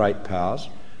great powers.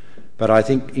 But I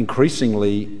think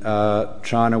increasingly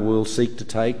China will seek to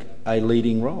take a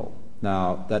leading role.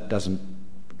 Now, that doesn't,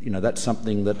 that's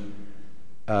something that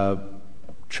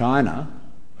China,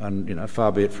 and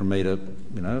far be it from me to,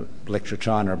 lecture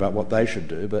China about what they should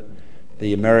do, but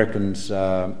the Americans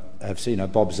have seen,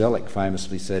 Bob Zoellick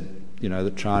famously said,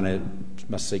 that China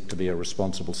must seek to be a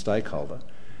responsible stakeholder.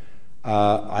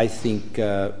 I think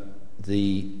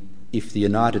if the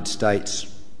United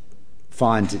States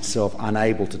finds itself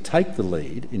unable to take the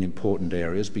lead in important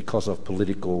areas because of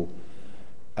political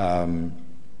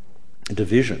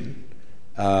division,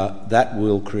 that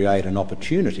will create an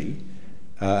opportunity.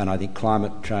 And I think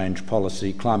climate change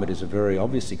policy, climate is a very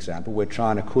obvious example where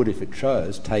China could, if it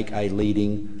chose, take a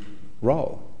leading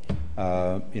role.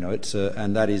 And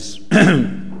that is,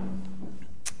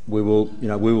 we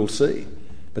will see.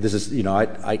 But this is,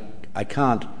 I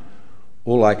can't.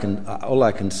 All I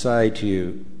can say to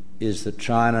you is that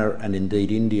China and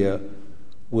indeed India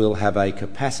will have a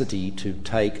capacity to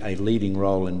take a leading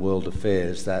role in world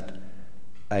affairs that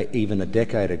even a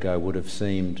decade ago would have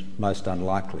seemed most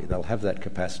unlikely. They'll have that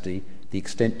capacity. The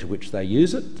extent to which they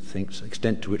use it, the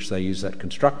extent to which they use that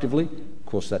constructively, of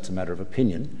course that's a matter of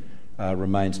opinion,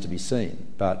 remains to be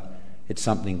seen. But it's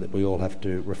something that we all have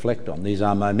to reflect on. These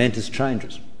are momentous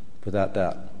changes, without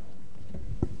doubt.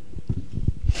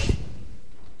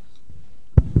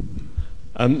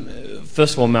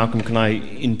 First of all, Malcolm, can I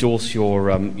endorse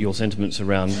your sentiments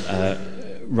around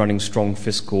running strong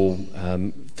fiscal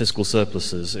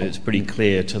surpluses? It's pretty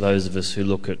clear to those of us who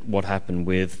look at what happened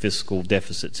with fiscal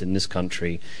deficits in this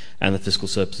country and the fiscal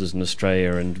surpluses in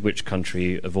Australia and which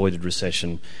country avoided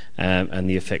recession and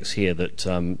the effects here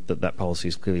that policy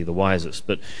is clearly the wisest.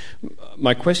 But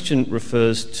my question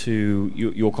refers to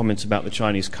your comments about the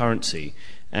Chinese currency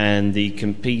and the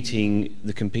competing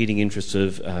interests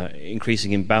of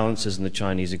increasing imbalances in the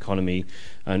Chinese economy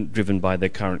driven by their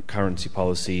current currency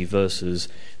policy versus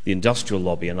the industrial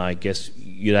lobby. And I guess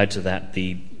you'd add to that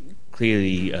the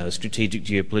clearly strategic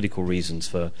geopolitical reasons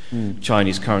for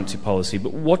Chinese currency policy.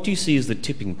 But what do you see as the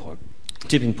tipping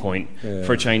point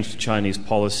for a change to Chinese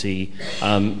policy?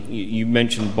 You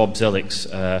mentioned Bob Zoellick's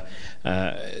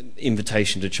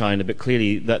invitation to China, but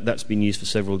clearly that's been used for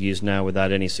several years now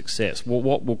without any success.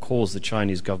 What will cause the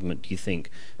Chinese government, do you think,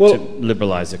 to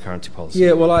liberalise their currency policy?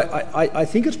 Yeah, well, I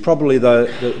think it's probably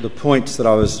the points that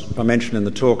I mentioned in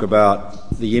the talk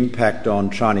about the impact on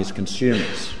Chinese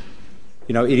consumers.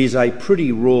 It is a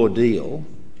pretty raw deal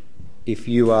if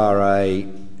you are a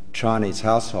Chinese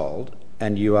household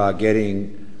and you are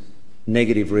getting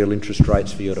negative real interest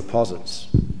rates for your deposits,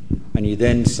 and you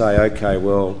then say, okay,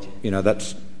 well,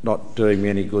 that's not doing me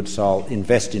any good, so I'll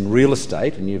invest in real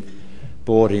estate, and you've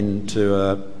bought into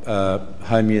a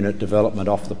home unit development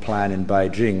off the plan in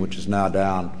Beijing, which is now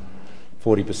down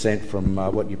 40% from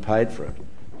what you paid for it,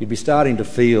 you'd be starting to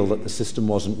feel that the system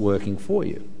wasn't working for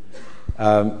you.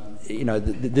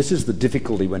 This is the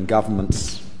difficulty when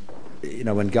governments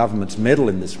meddle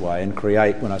in this way and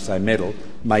create, when I say meddle,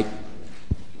 make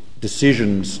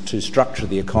decisions to structure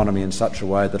the economy in such a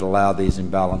way that allow these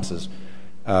imbalances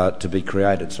to be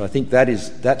created. So I think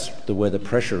that's where the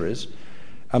pressure is.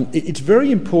 It's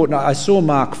very important. I saw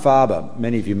Mark Farber.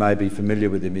 Many of you may be familiar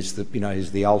with him. He's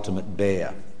the ultimate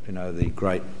bear. The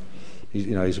great.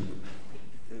 You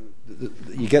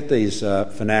get these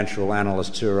financial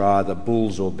analysts who are either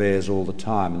bulls or bears all the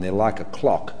time, and they're like a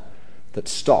clock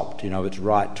that's stopped. It's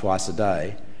right twice a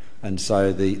day. And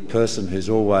so the person who's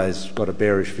always got a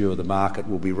bearish view of the market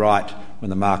will be right when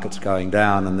the market's going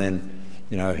down, and then,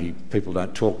 people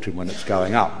don't talk to him when it's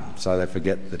going up, so they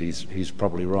forget that he's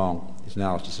probably wrong. His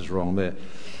analysis is wrong there.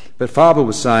 But Faber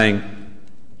was saying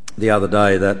the other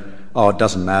day that, it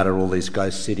doesn't matter, all these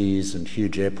ghost cities and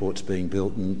huge airports being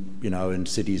built in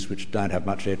cities which don't have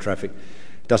much air traffic,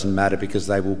 it doesn't matter because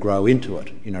they will grow into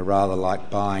it, rather like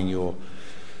buying your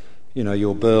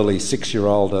burly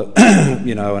 6-year-old,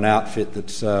 an outfit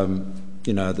that's,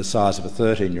 the size of a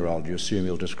 13-year-old. You assume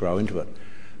he'll just grow into it.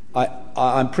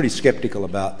 I'm pretty sceptical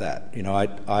about that.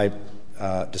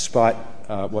 Despite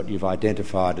what you've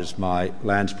identified as my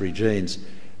Lansbury genes,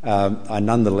 I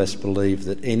nonetheless believe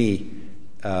that any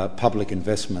public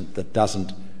investment that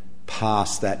doesn't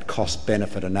pass that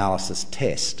cost-benefit analysis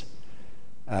test,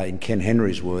 in Ken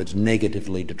Henry's words,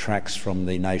 negatively detracts from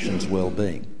the nation's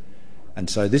well-being. And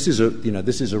so this is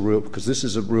a real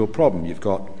problem. If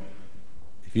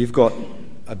you've got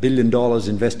 $1 billion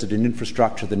invested in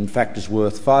infrastructure that in fact is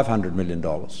worth $500 million,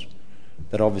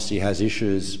 that obviously has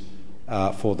issues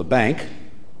for the bank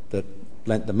that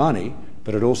lent the money,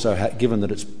 but it also, given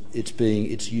that it's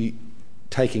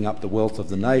taking up the wealth of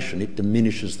the nation, it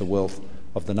diminishes the wealth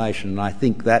of the nation. And I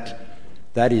think that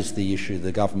is the issue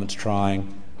the government's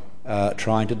trying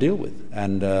to deal with.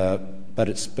 And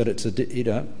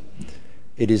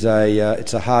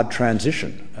it's a hard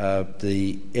transition.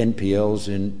 The NPLs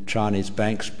in Chinese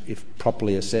banks, if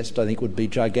properly assessed, I think would be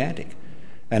gigantic.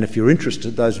 And if you're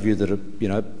interested, those of you that are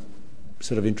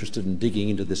sort of interested in digging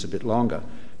into this a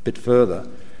bit further,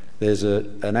 there's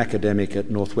an academic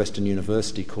at Northwestern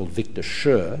University called Victor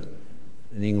Scher.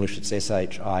 In English it's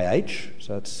S-H-I-H,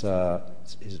 so it's how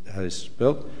it's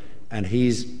spelled. And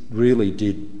he's really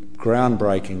did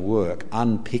groundbreaking work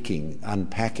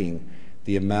unpacking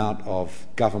the amount of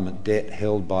government debt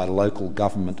held by local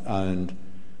government-owned,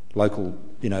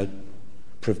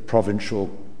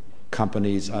 provincial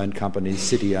companies,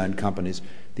 city-owned companies,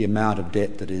 the amount of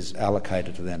debt that is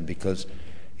allocated to them, because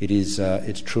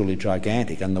it's truly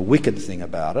gigantic. And the wicked thing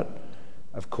about it,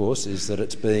 of course, is that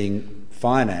it's being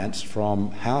financed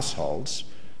from households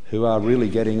who are really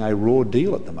getting a raw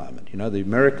deal at the moment. The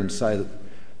Americans say that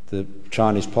the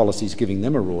Chinese policy is giving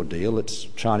them a raw deal. It's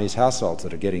Chinese households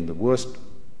that are getting the worst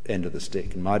end of the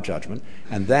stick, in my judgment.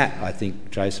 And that, I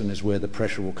think, Jason, is where the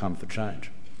pressure will come for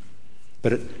change.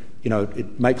 But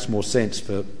it makes more sense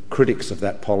for critics of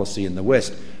that policy in the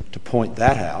West to point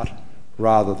that out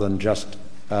rather than just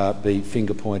be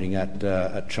finger pointing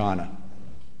at China.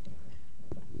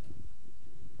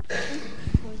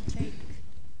 We'll take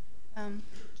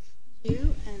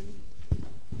you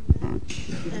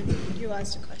and you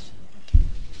asked a question.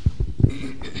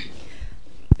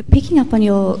 Picking up on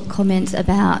your comments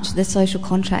about the social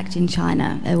contract in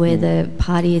China, where the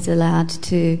party is allowed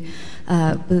to,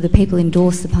 the people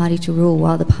endorse the party to rule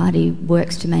while the party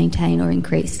works to maintain or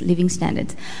increase living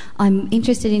standards. I'm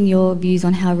interested in your views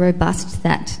on how robust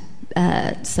that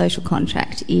social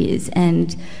contract is,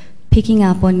 and picking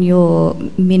up on your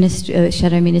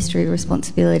shadow ministry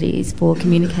responsibilities for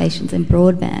communications and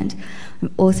broadband.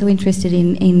 I'm also interested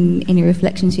in any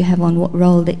reflections you have on what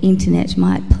role the internet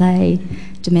might play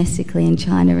domestically in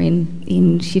China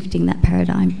in shifting that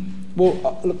paradigm.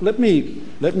 Well, let me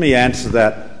answer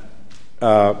that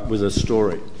with a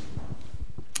story.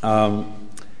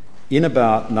 In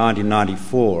about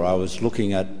 1994, I was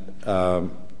looking at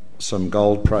some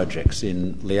gold projects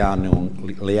in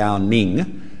Liaoning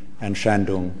and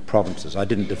Shandong provinces. I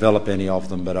didn't develop any of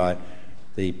them, but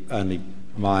the only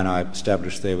mine I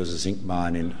established there was a zinc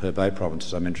mine in Hebei province,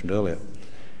 as I mentioned earlier.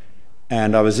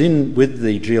 And I was with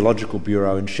the Geological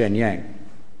Bureau in Shenyang,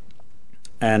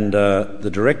 and the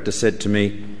director said to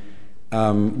me,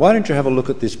 why don't you have a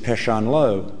look at this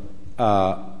Peshanlo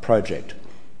project?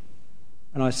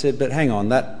 And I said, but hang on,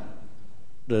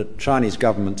 the Chinese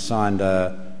government signed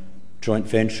a joint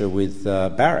venture with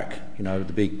Barrick,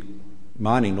 the big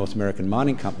North American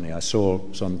mining company. I saw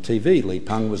it on TV. Li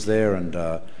Peng was there, and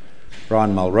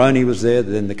Brian Mulroney was there,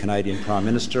 then the Canadian Prime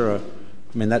Minister.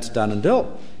 That's done and dealt.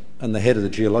 And the head of the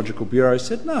Geological Bureau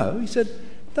said, no. He said,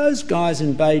 those guys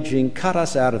in Beijing cut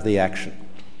us out of the action.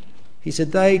 He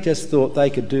said, they just thought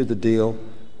they could do the deal,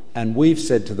 and we've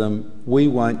said to them, we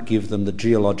won't give them the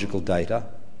geological data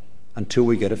until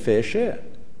we get a fair share.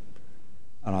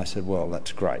 And I said, well,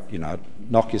 that's great,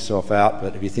 knock yourself out,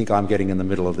 but if you think I'm getting in the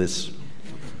middle of this,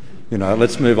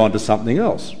 let's move on to something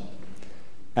else.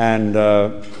 And,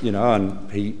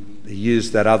 and he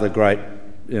used that other great,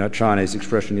 Chinese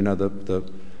expression, the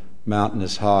mountain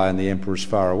is high and the emperor is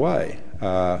far away.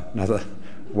 Another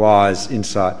wise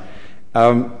insight.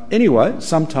 Anyway,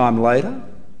 sometime later,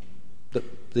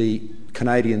 the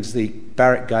Canadians,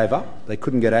 Barrick gave up. They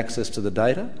couldn't get access to the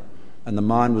data, and the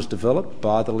mine was developed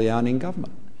by the Liaoning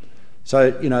government.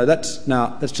 So, you know, that's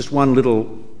just one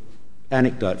little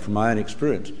anecdote from my own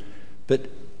experience. But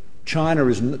China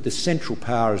the central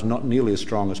power is not nearly as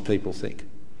strong as people think.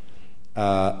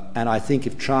 And I think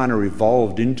if China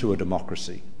evolved into a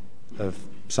democracy of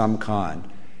some kind,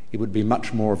 it would be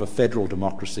much more of a federal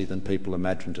democracy than people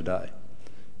imagine today.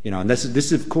 You know, and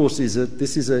this of course is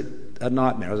a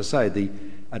nightmare. As I say,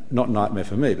 not a nightmare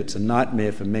for me, but it's a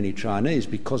nightmare for many Chinese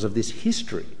because of this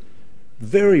history,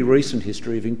 very recent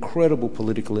history of incredible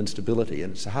political instability,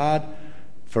 and it's hard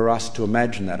for us to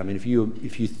imagine that. I mean, if you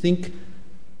think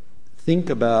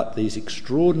about these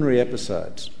extraordinary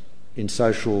episodes in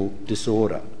social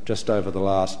disorder just over the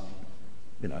last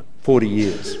 40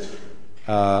 years,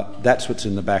 that's what's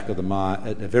in the back of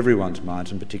of everyone's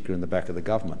minds, and particularly in the back of the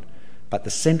government. But the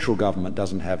central government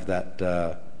doesn't have that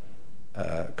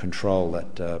control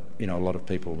that a lot of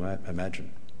people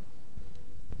imagine.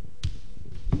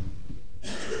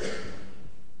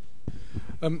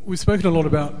 We've spoken a lot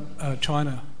about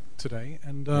China today,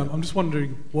 and I'm just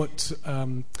wondering what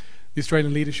the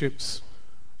Australian leadership's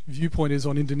viewpoint is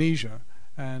on Indonesia,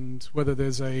 and whether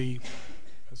there's a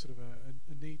sort of a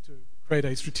need to create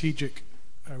a strategic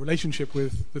relationship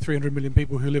with the 300 million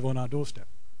people who live on our doorstep.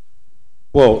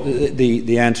 Well,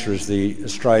 the answer is the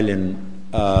Australian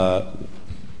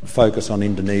focus on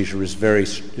Indonesia is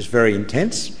very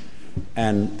intense,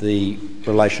 and the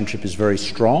relationship is very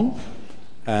strong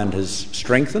and has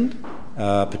strengthened,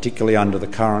 particularly under the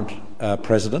current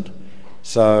president.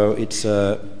 So it's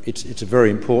a very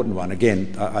important one.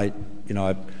 Again, I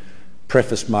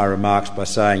prefaced my remarks by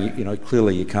saying,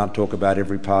 clearly you can't talk about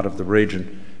every part of the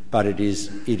region, but it is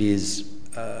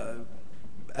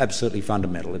absolutely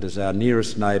fundamental. It is our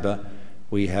nearest neighbour.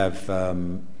 We have, has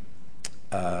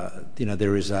been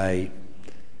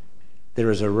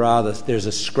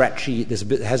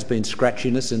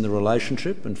scratchiness in the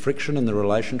relationship and friction in the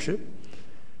relationship,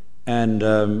 and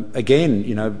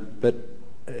but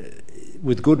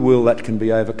with goodwill that can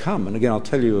be overcome. And again, I'll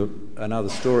tell you another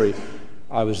story.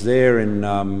 I was there in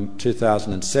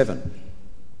 2007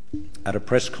 at a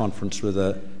press conference with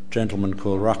a gentleman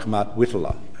called Rahmat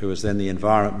Witala, who was then the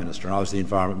Environment Minister, and I was the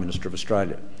Environment Minister of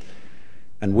Australia.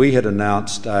 And we had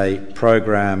announced a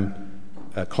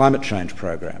climate change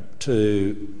program,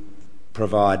 to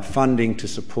provide funding to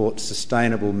support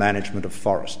sustainable management of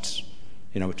forests,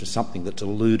 which is something that's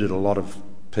eluded a lot of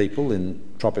people in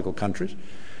tropical countries.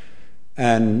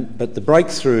 But the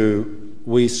breakthrough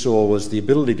we saw was the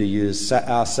ability to use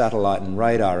our satellite and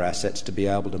radar assets to be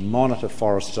able to monitor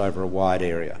forests over a wide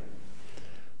area,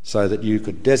 so that you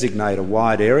could designate a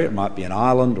wide area, it might be an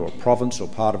island or a province or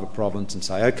part of a province, and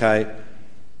say, okay,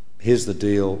 here's the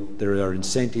deal, there are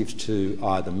incentives to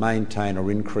either maintain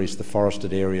or increase the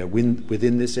forested area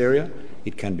within this area.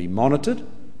 It can be monitored,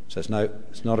 so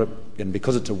and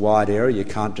because it's a wide area, you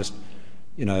can't just,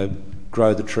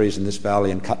 grow the trees in this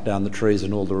valley and cut down the trees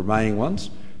in all the remaining ones.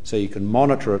 So you can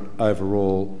monitor it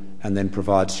overall and then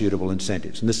provide suitable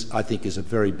incentives. And this, I think, is a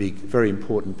very big, very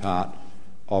important part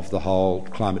of the whole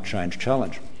climate change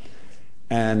challenge.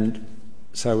 And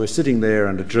so we're sitting there,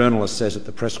 and a journalist says at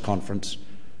the press conference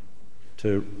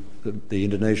to the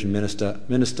Indonesian minister,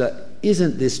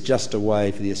 isn't this just a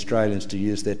way for the Australians to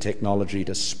use their technology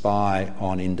to spy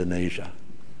on Indonesia?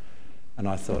 And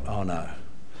I thought, oh no,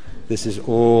 this is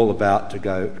all about to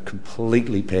go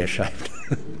completely pear-shaped.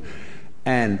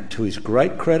 And to his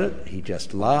great credit, he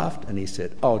just laughed and he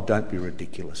said, oh, don't be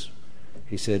ridiculous.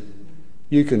 He said,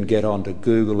 you can get onto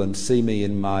Google and see me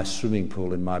in my swimming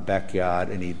pool in my backyard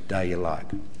any day you like.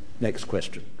 Next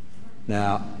question.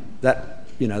 Now, that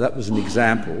was an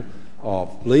example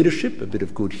of leadership, a bit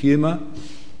of good humour,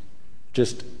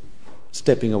 just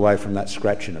stepping away from that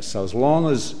scratchiness. So as long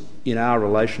as in our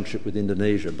relationship with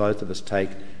Indonesia, both of us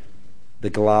take the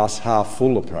glass half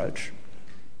full approach,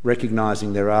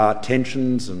 recognising there are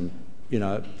tensions and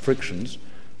frictions,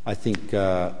 I think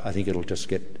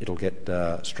it'll get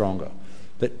stronger.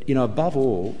 But above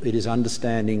all, it is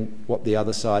understanding what the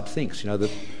other side thinks.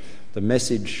 The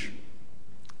message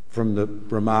from the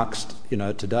remarks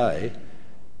today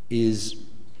is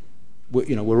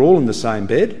we're all in the same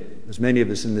bed. There's many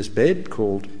of us in this bed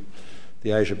called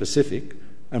the Asia Pacific,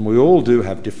 and we all do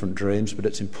have different dreams. But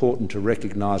it's important to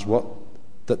recognise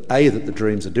that the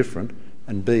dreams are different,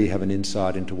 and B, have an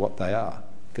insight into what they are.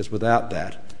 Because without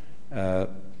that,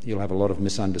 you'll have a lot of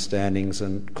misunderstandings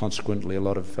and consequently a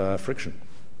lot of friction.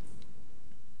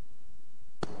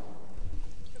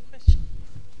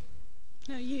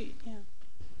 No, you,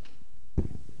 yeah.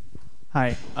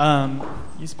 Hi.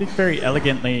 You speak very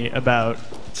elegantly about...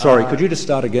 Sorry, could you just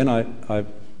start again?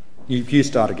 You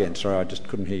start again. Sorry, I just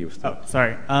couldn't hear you. Oh,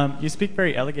 sorry. You speak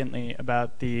very elegantly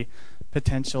about the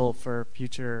potential for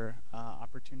future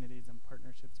opportunities and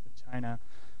partnerships with China.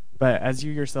 But as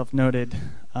you yourself noted,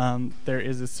 there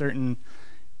is a certain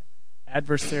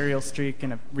adversarial streak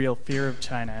and a real fear of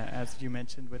China, as you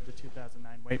mentioned with the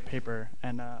 2009 white paper.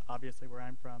 And obviously where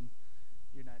I'm from,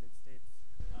 the United States,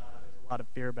 there's a lot of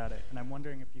fear about it. And I'm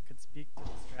wondering if you could speak to the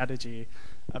strategy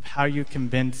of how you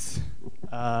convince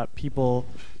people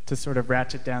to sort of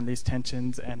ratchet down these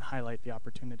tensions and highlight the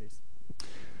opportunities.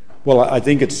 Well, I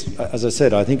think it's, as I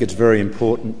said, I think it's very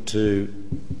important to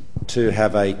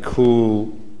have a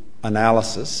cool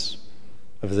analysis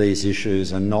of these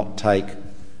issues and not take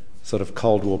sort of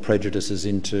Cold War prejudices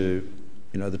into,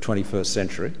 the 21st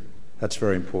century. That's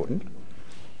very important.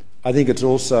 I think it's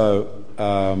also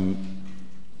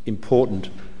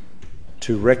important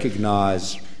to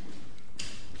recognise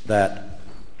that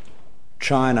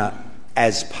China,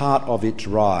 as part of its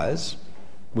rise,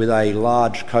 with a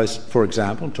large coast, for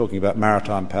example, I'm talking about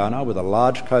maritime power now, with a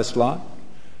large coastline,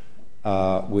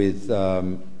 with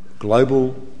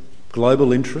global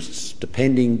interests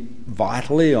depending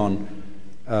vitally on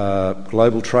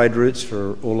global trade routes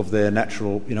for all of their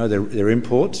natural, their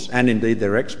imports and indeed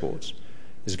their exports,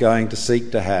 is going to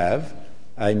seek to have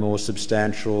a more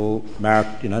substantial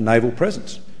naval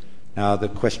presence. Now the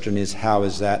question is, how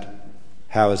is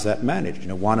that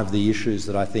managed? One of the issues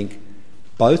that I think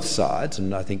both sides,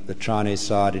 and I think the Chinese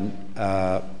side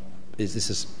is this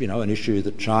is an issue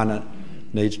that China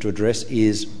needs to address,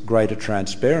 is greater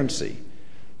transparency,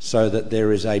 so that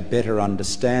there is a better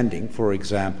understanding, for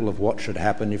example, of what should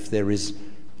happen if there is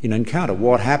an encounter.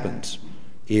 What happens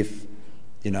if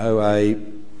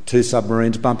two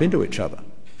submarines bump into each other?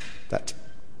 That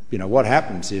what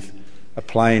happens if a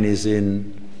plane is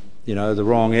in the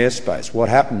wrong airspace? What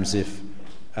happens if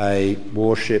a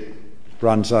warship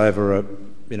runs over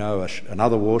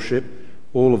another warship?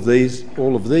 All of these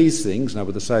things. Now,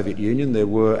 with the Soviet Union, there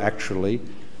were actually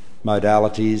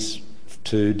modalities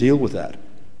to deal with that.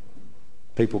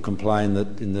 People complain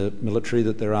that in the military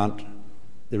that there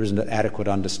isn't an adequate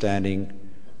understanding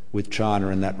with China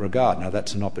in that regard. Now,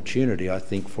 that's an opportunity, I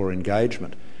think, for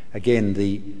engagement. Again,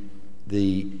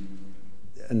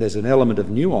 and there's an element of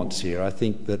nuance here. I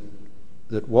think that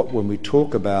when we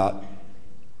talk about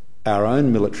our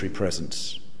own military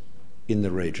presence in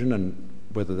the region, and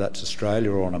whether that's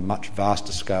Australia or on a much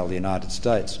vaster scale the United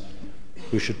States,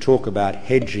 we should talk about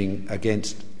hedging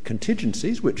against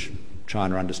contingencies, which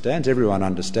China understands, everyone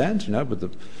understands, with the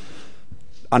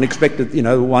unexpected,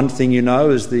 one thing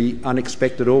is the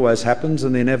unexpected always happens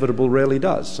and the inevitable rarely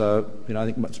does. So, I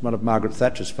think it's one of Margaret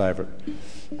Thatcher's favourite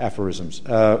aphorisms.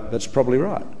 That's probably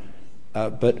right.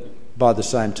 But by the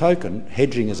same token,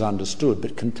 hedging is understood,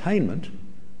 but containment,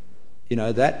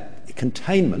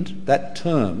 that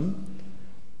term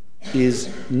is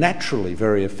naturally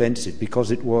very offensive,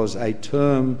 because it was a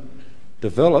term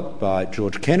developed by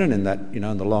George Kennan in that,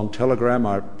 in the long telegram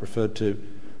I referred to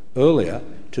earlier,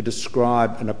 to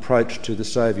describe an approach to the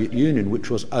Soviet Union which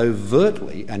was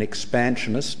overtly an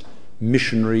expansionist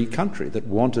missionary country that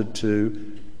wanted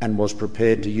to and was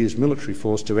prepared to use military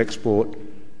force to export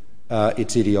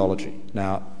its ideology.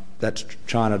 Now,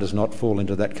 China does not fall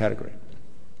into that category.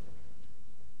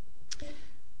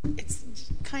 It's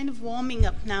kind of warming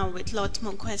up now with lots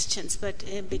more questions, but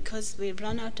because we've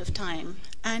run out of time,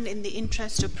 and in the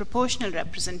interest of proportional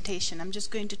representation, I'm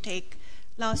just going to take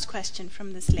last question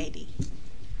from this lady.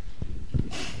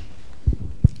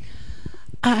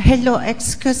 Hello,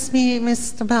 excuse me,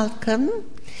 Mr. Malcolm.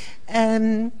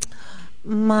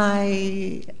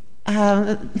 My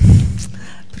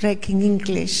breaking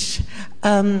English.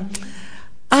 I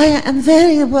am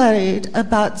very worried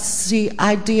about the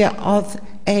idea of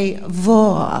a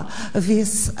war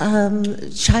with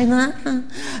China,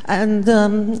 and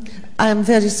I'm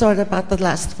very sorry about the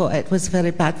last war. It was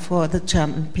very bad for the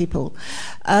German people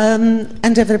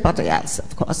and everybody else,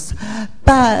 of course.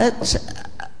 But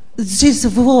this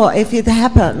war, if it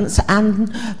happens, and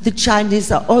the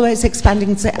Chinese are always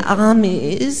expanding their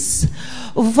armies,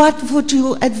 what would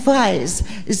you advise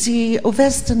the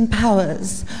Western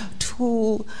powers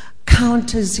to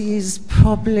counter these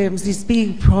problems, these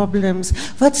big problems?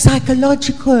 What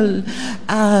psychological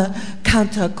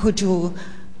counter could you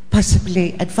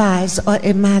possibly advise or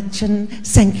imagine?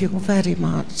 Thank you very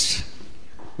much.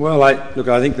 Well, I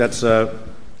think that's a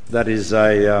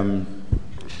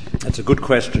good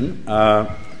question.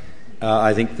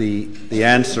 I think the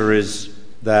answer is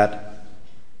that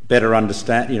better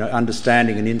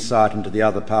understanding and insight into the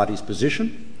other party's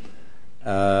position,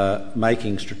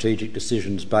 making strategic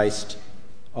decisions based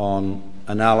on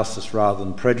analysis rather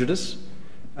than prejudice,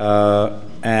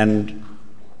 and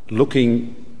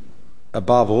looking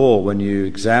above all, when you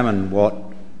examine what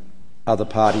other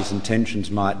parties' intentions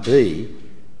might be,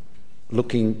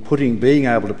 being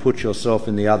able to put yourself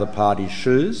in the other party's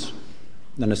shoes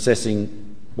and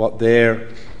assessing what their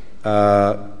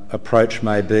approach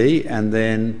may be, and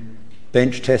then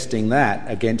bench testing that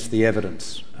against the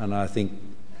evidence. And I think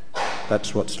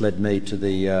that's what's led me to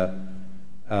the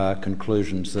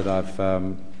conclusions that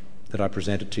I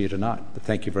presented to you tonight. But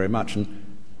thank you very much, and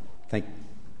thank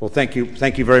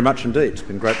you very much indeed. It's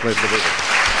been a great pleasure to be here.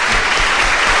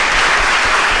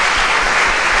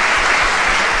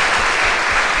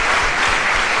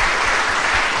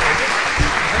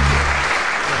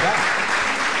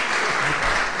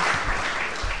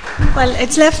 Well,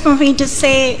 it's left for me to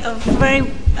say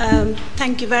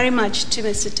thank you very much to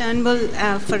Mr. Turnbull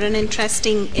for an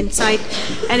interesting insight.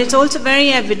 And it's also very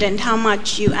evident how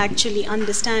much you actually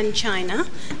understand China.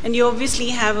 And you obviously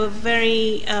have a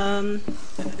very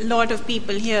lot of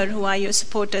people here who are your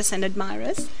supporters and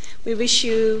admirers. We wish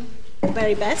you the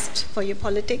very best for your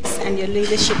politics and your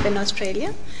leadership in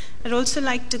Australia. I'd also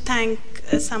like to thank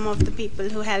some of the people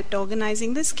who helped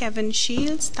organizing this, Kevin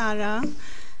Shields, Tara,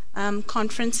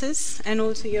 conferences, and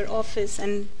also your office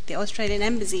and the Australian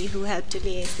Embassy who helped to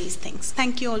liaise these things.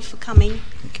 Thank you all for coming.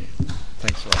 Thank you.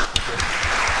 Thanks a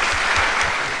lot.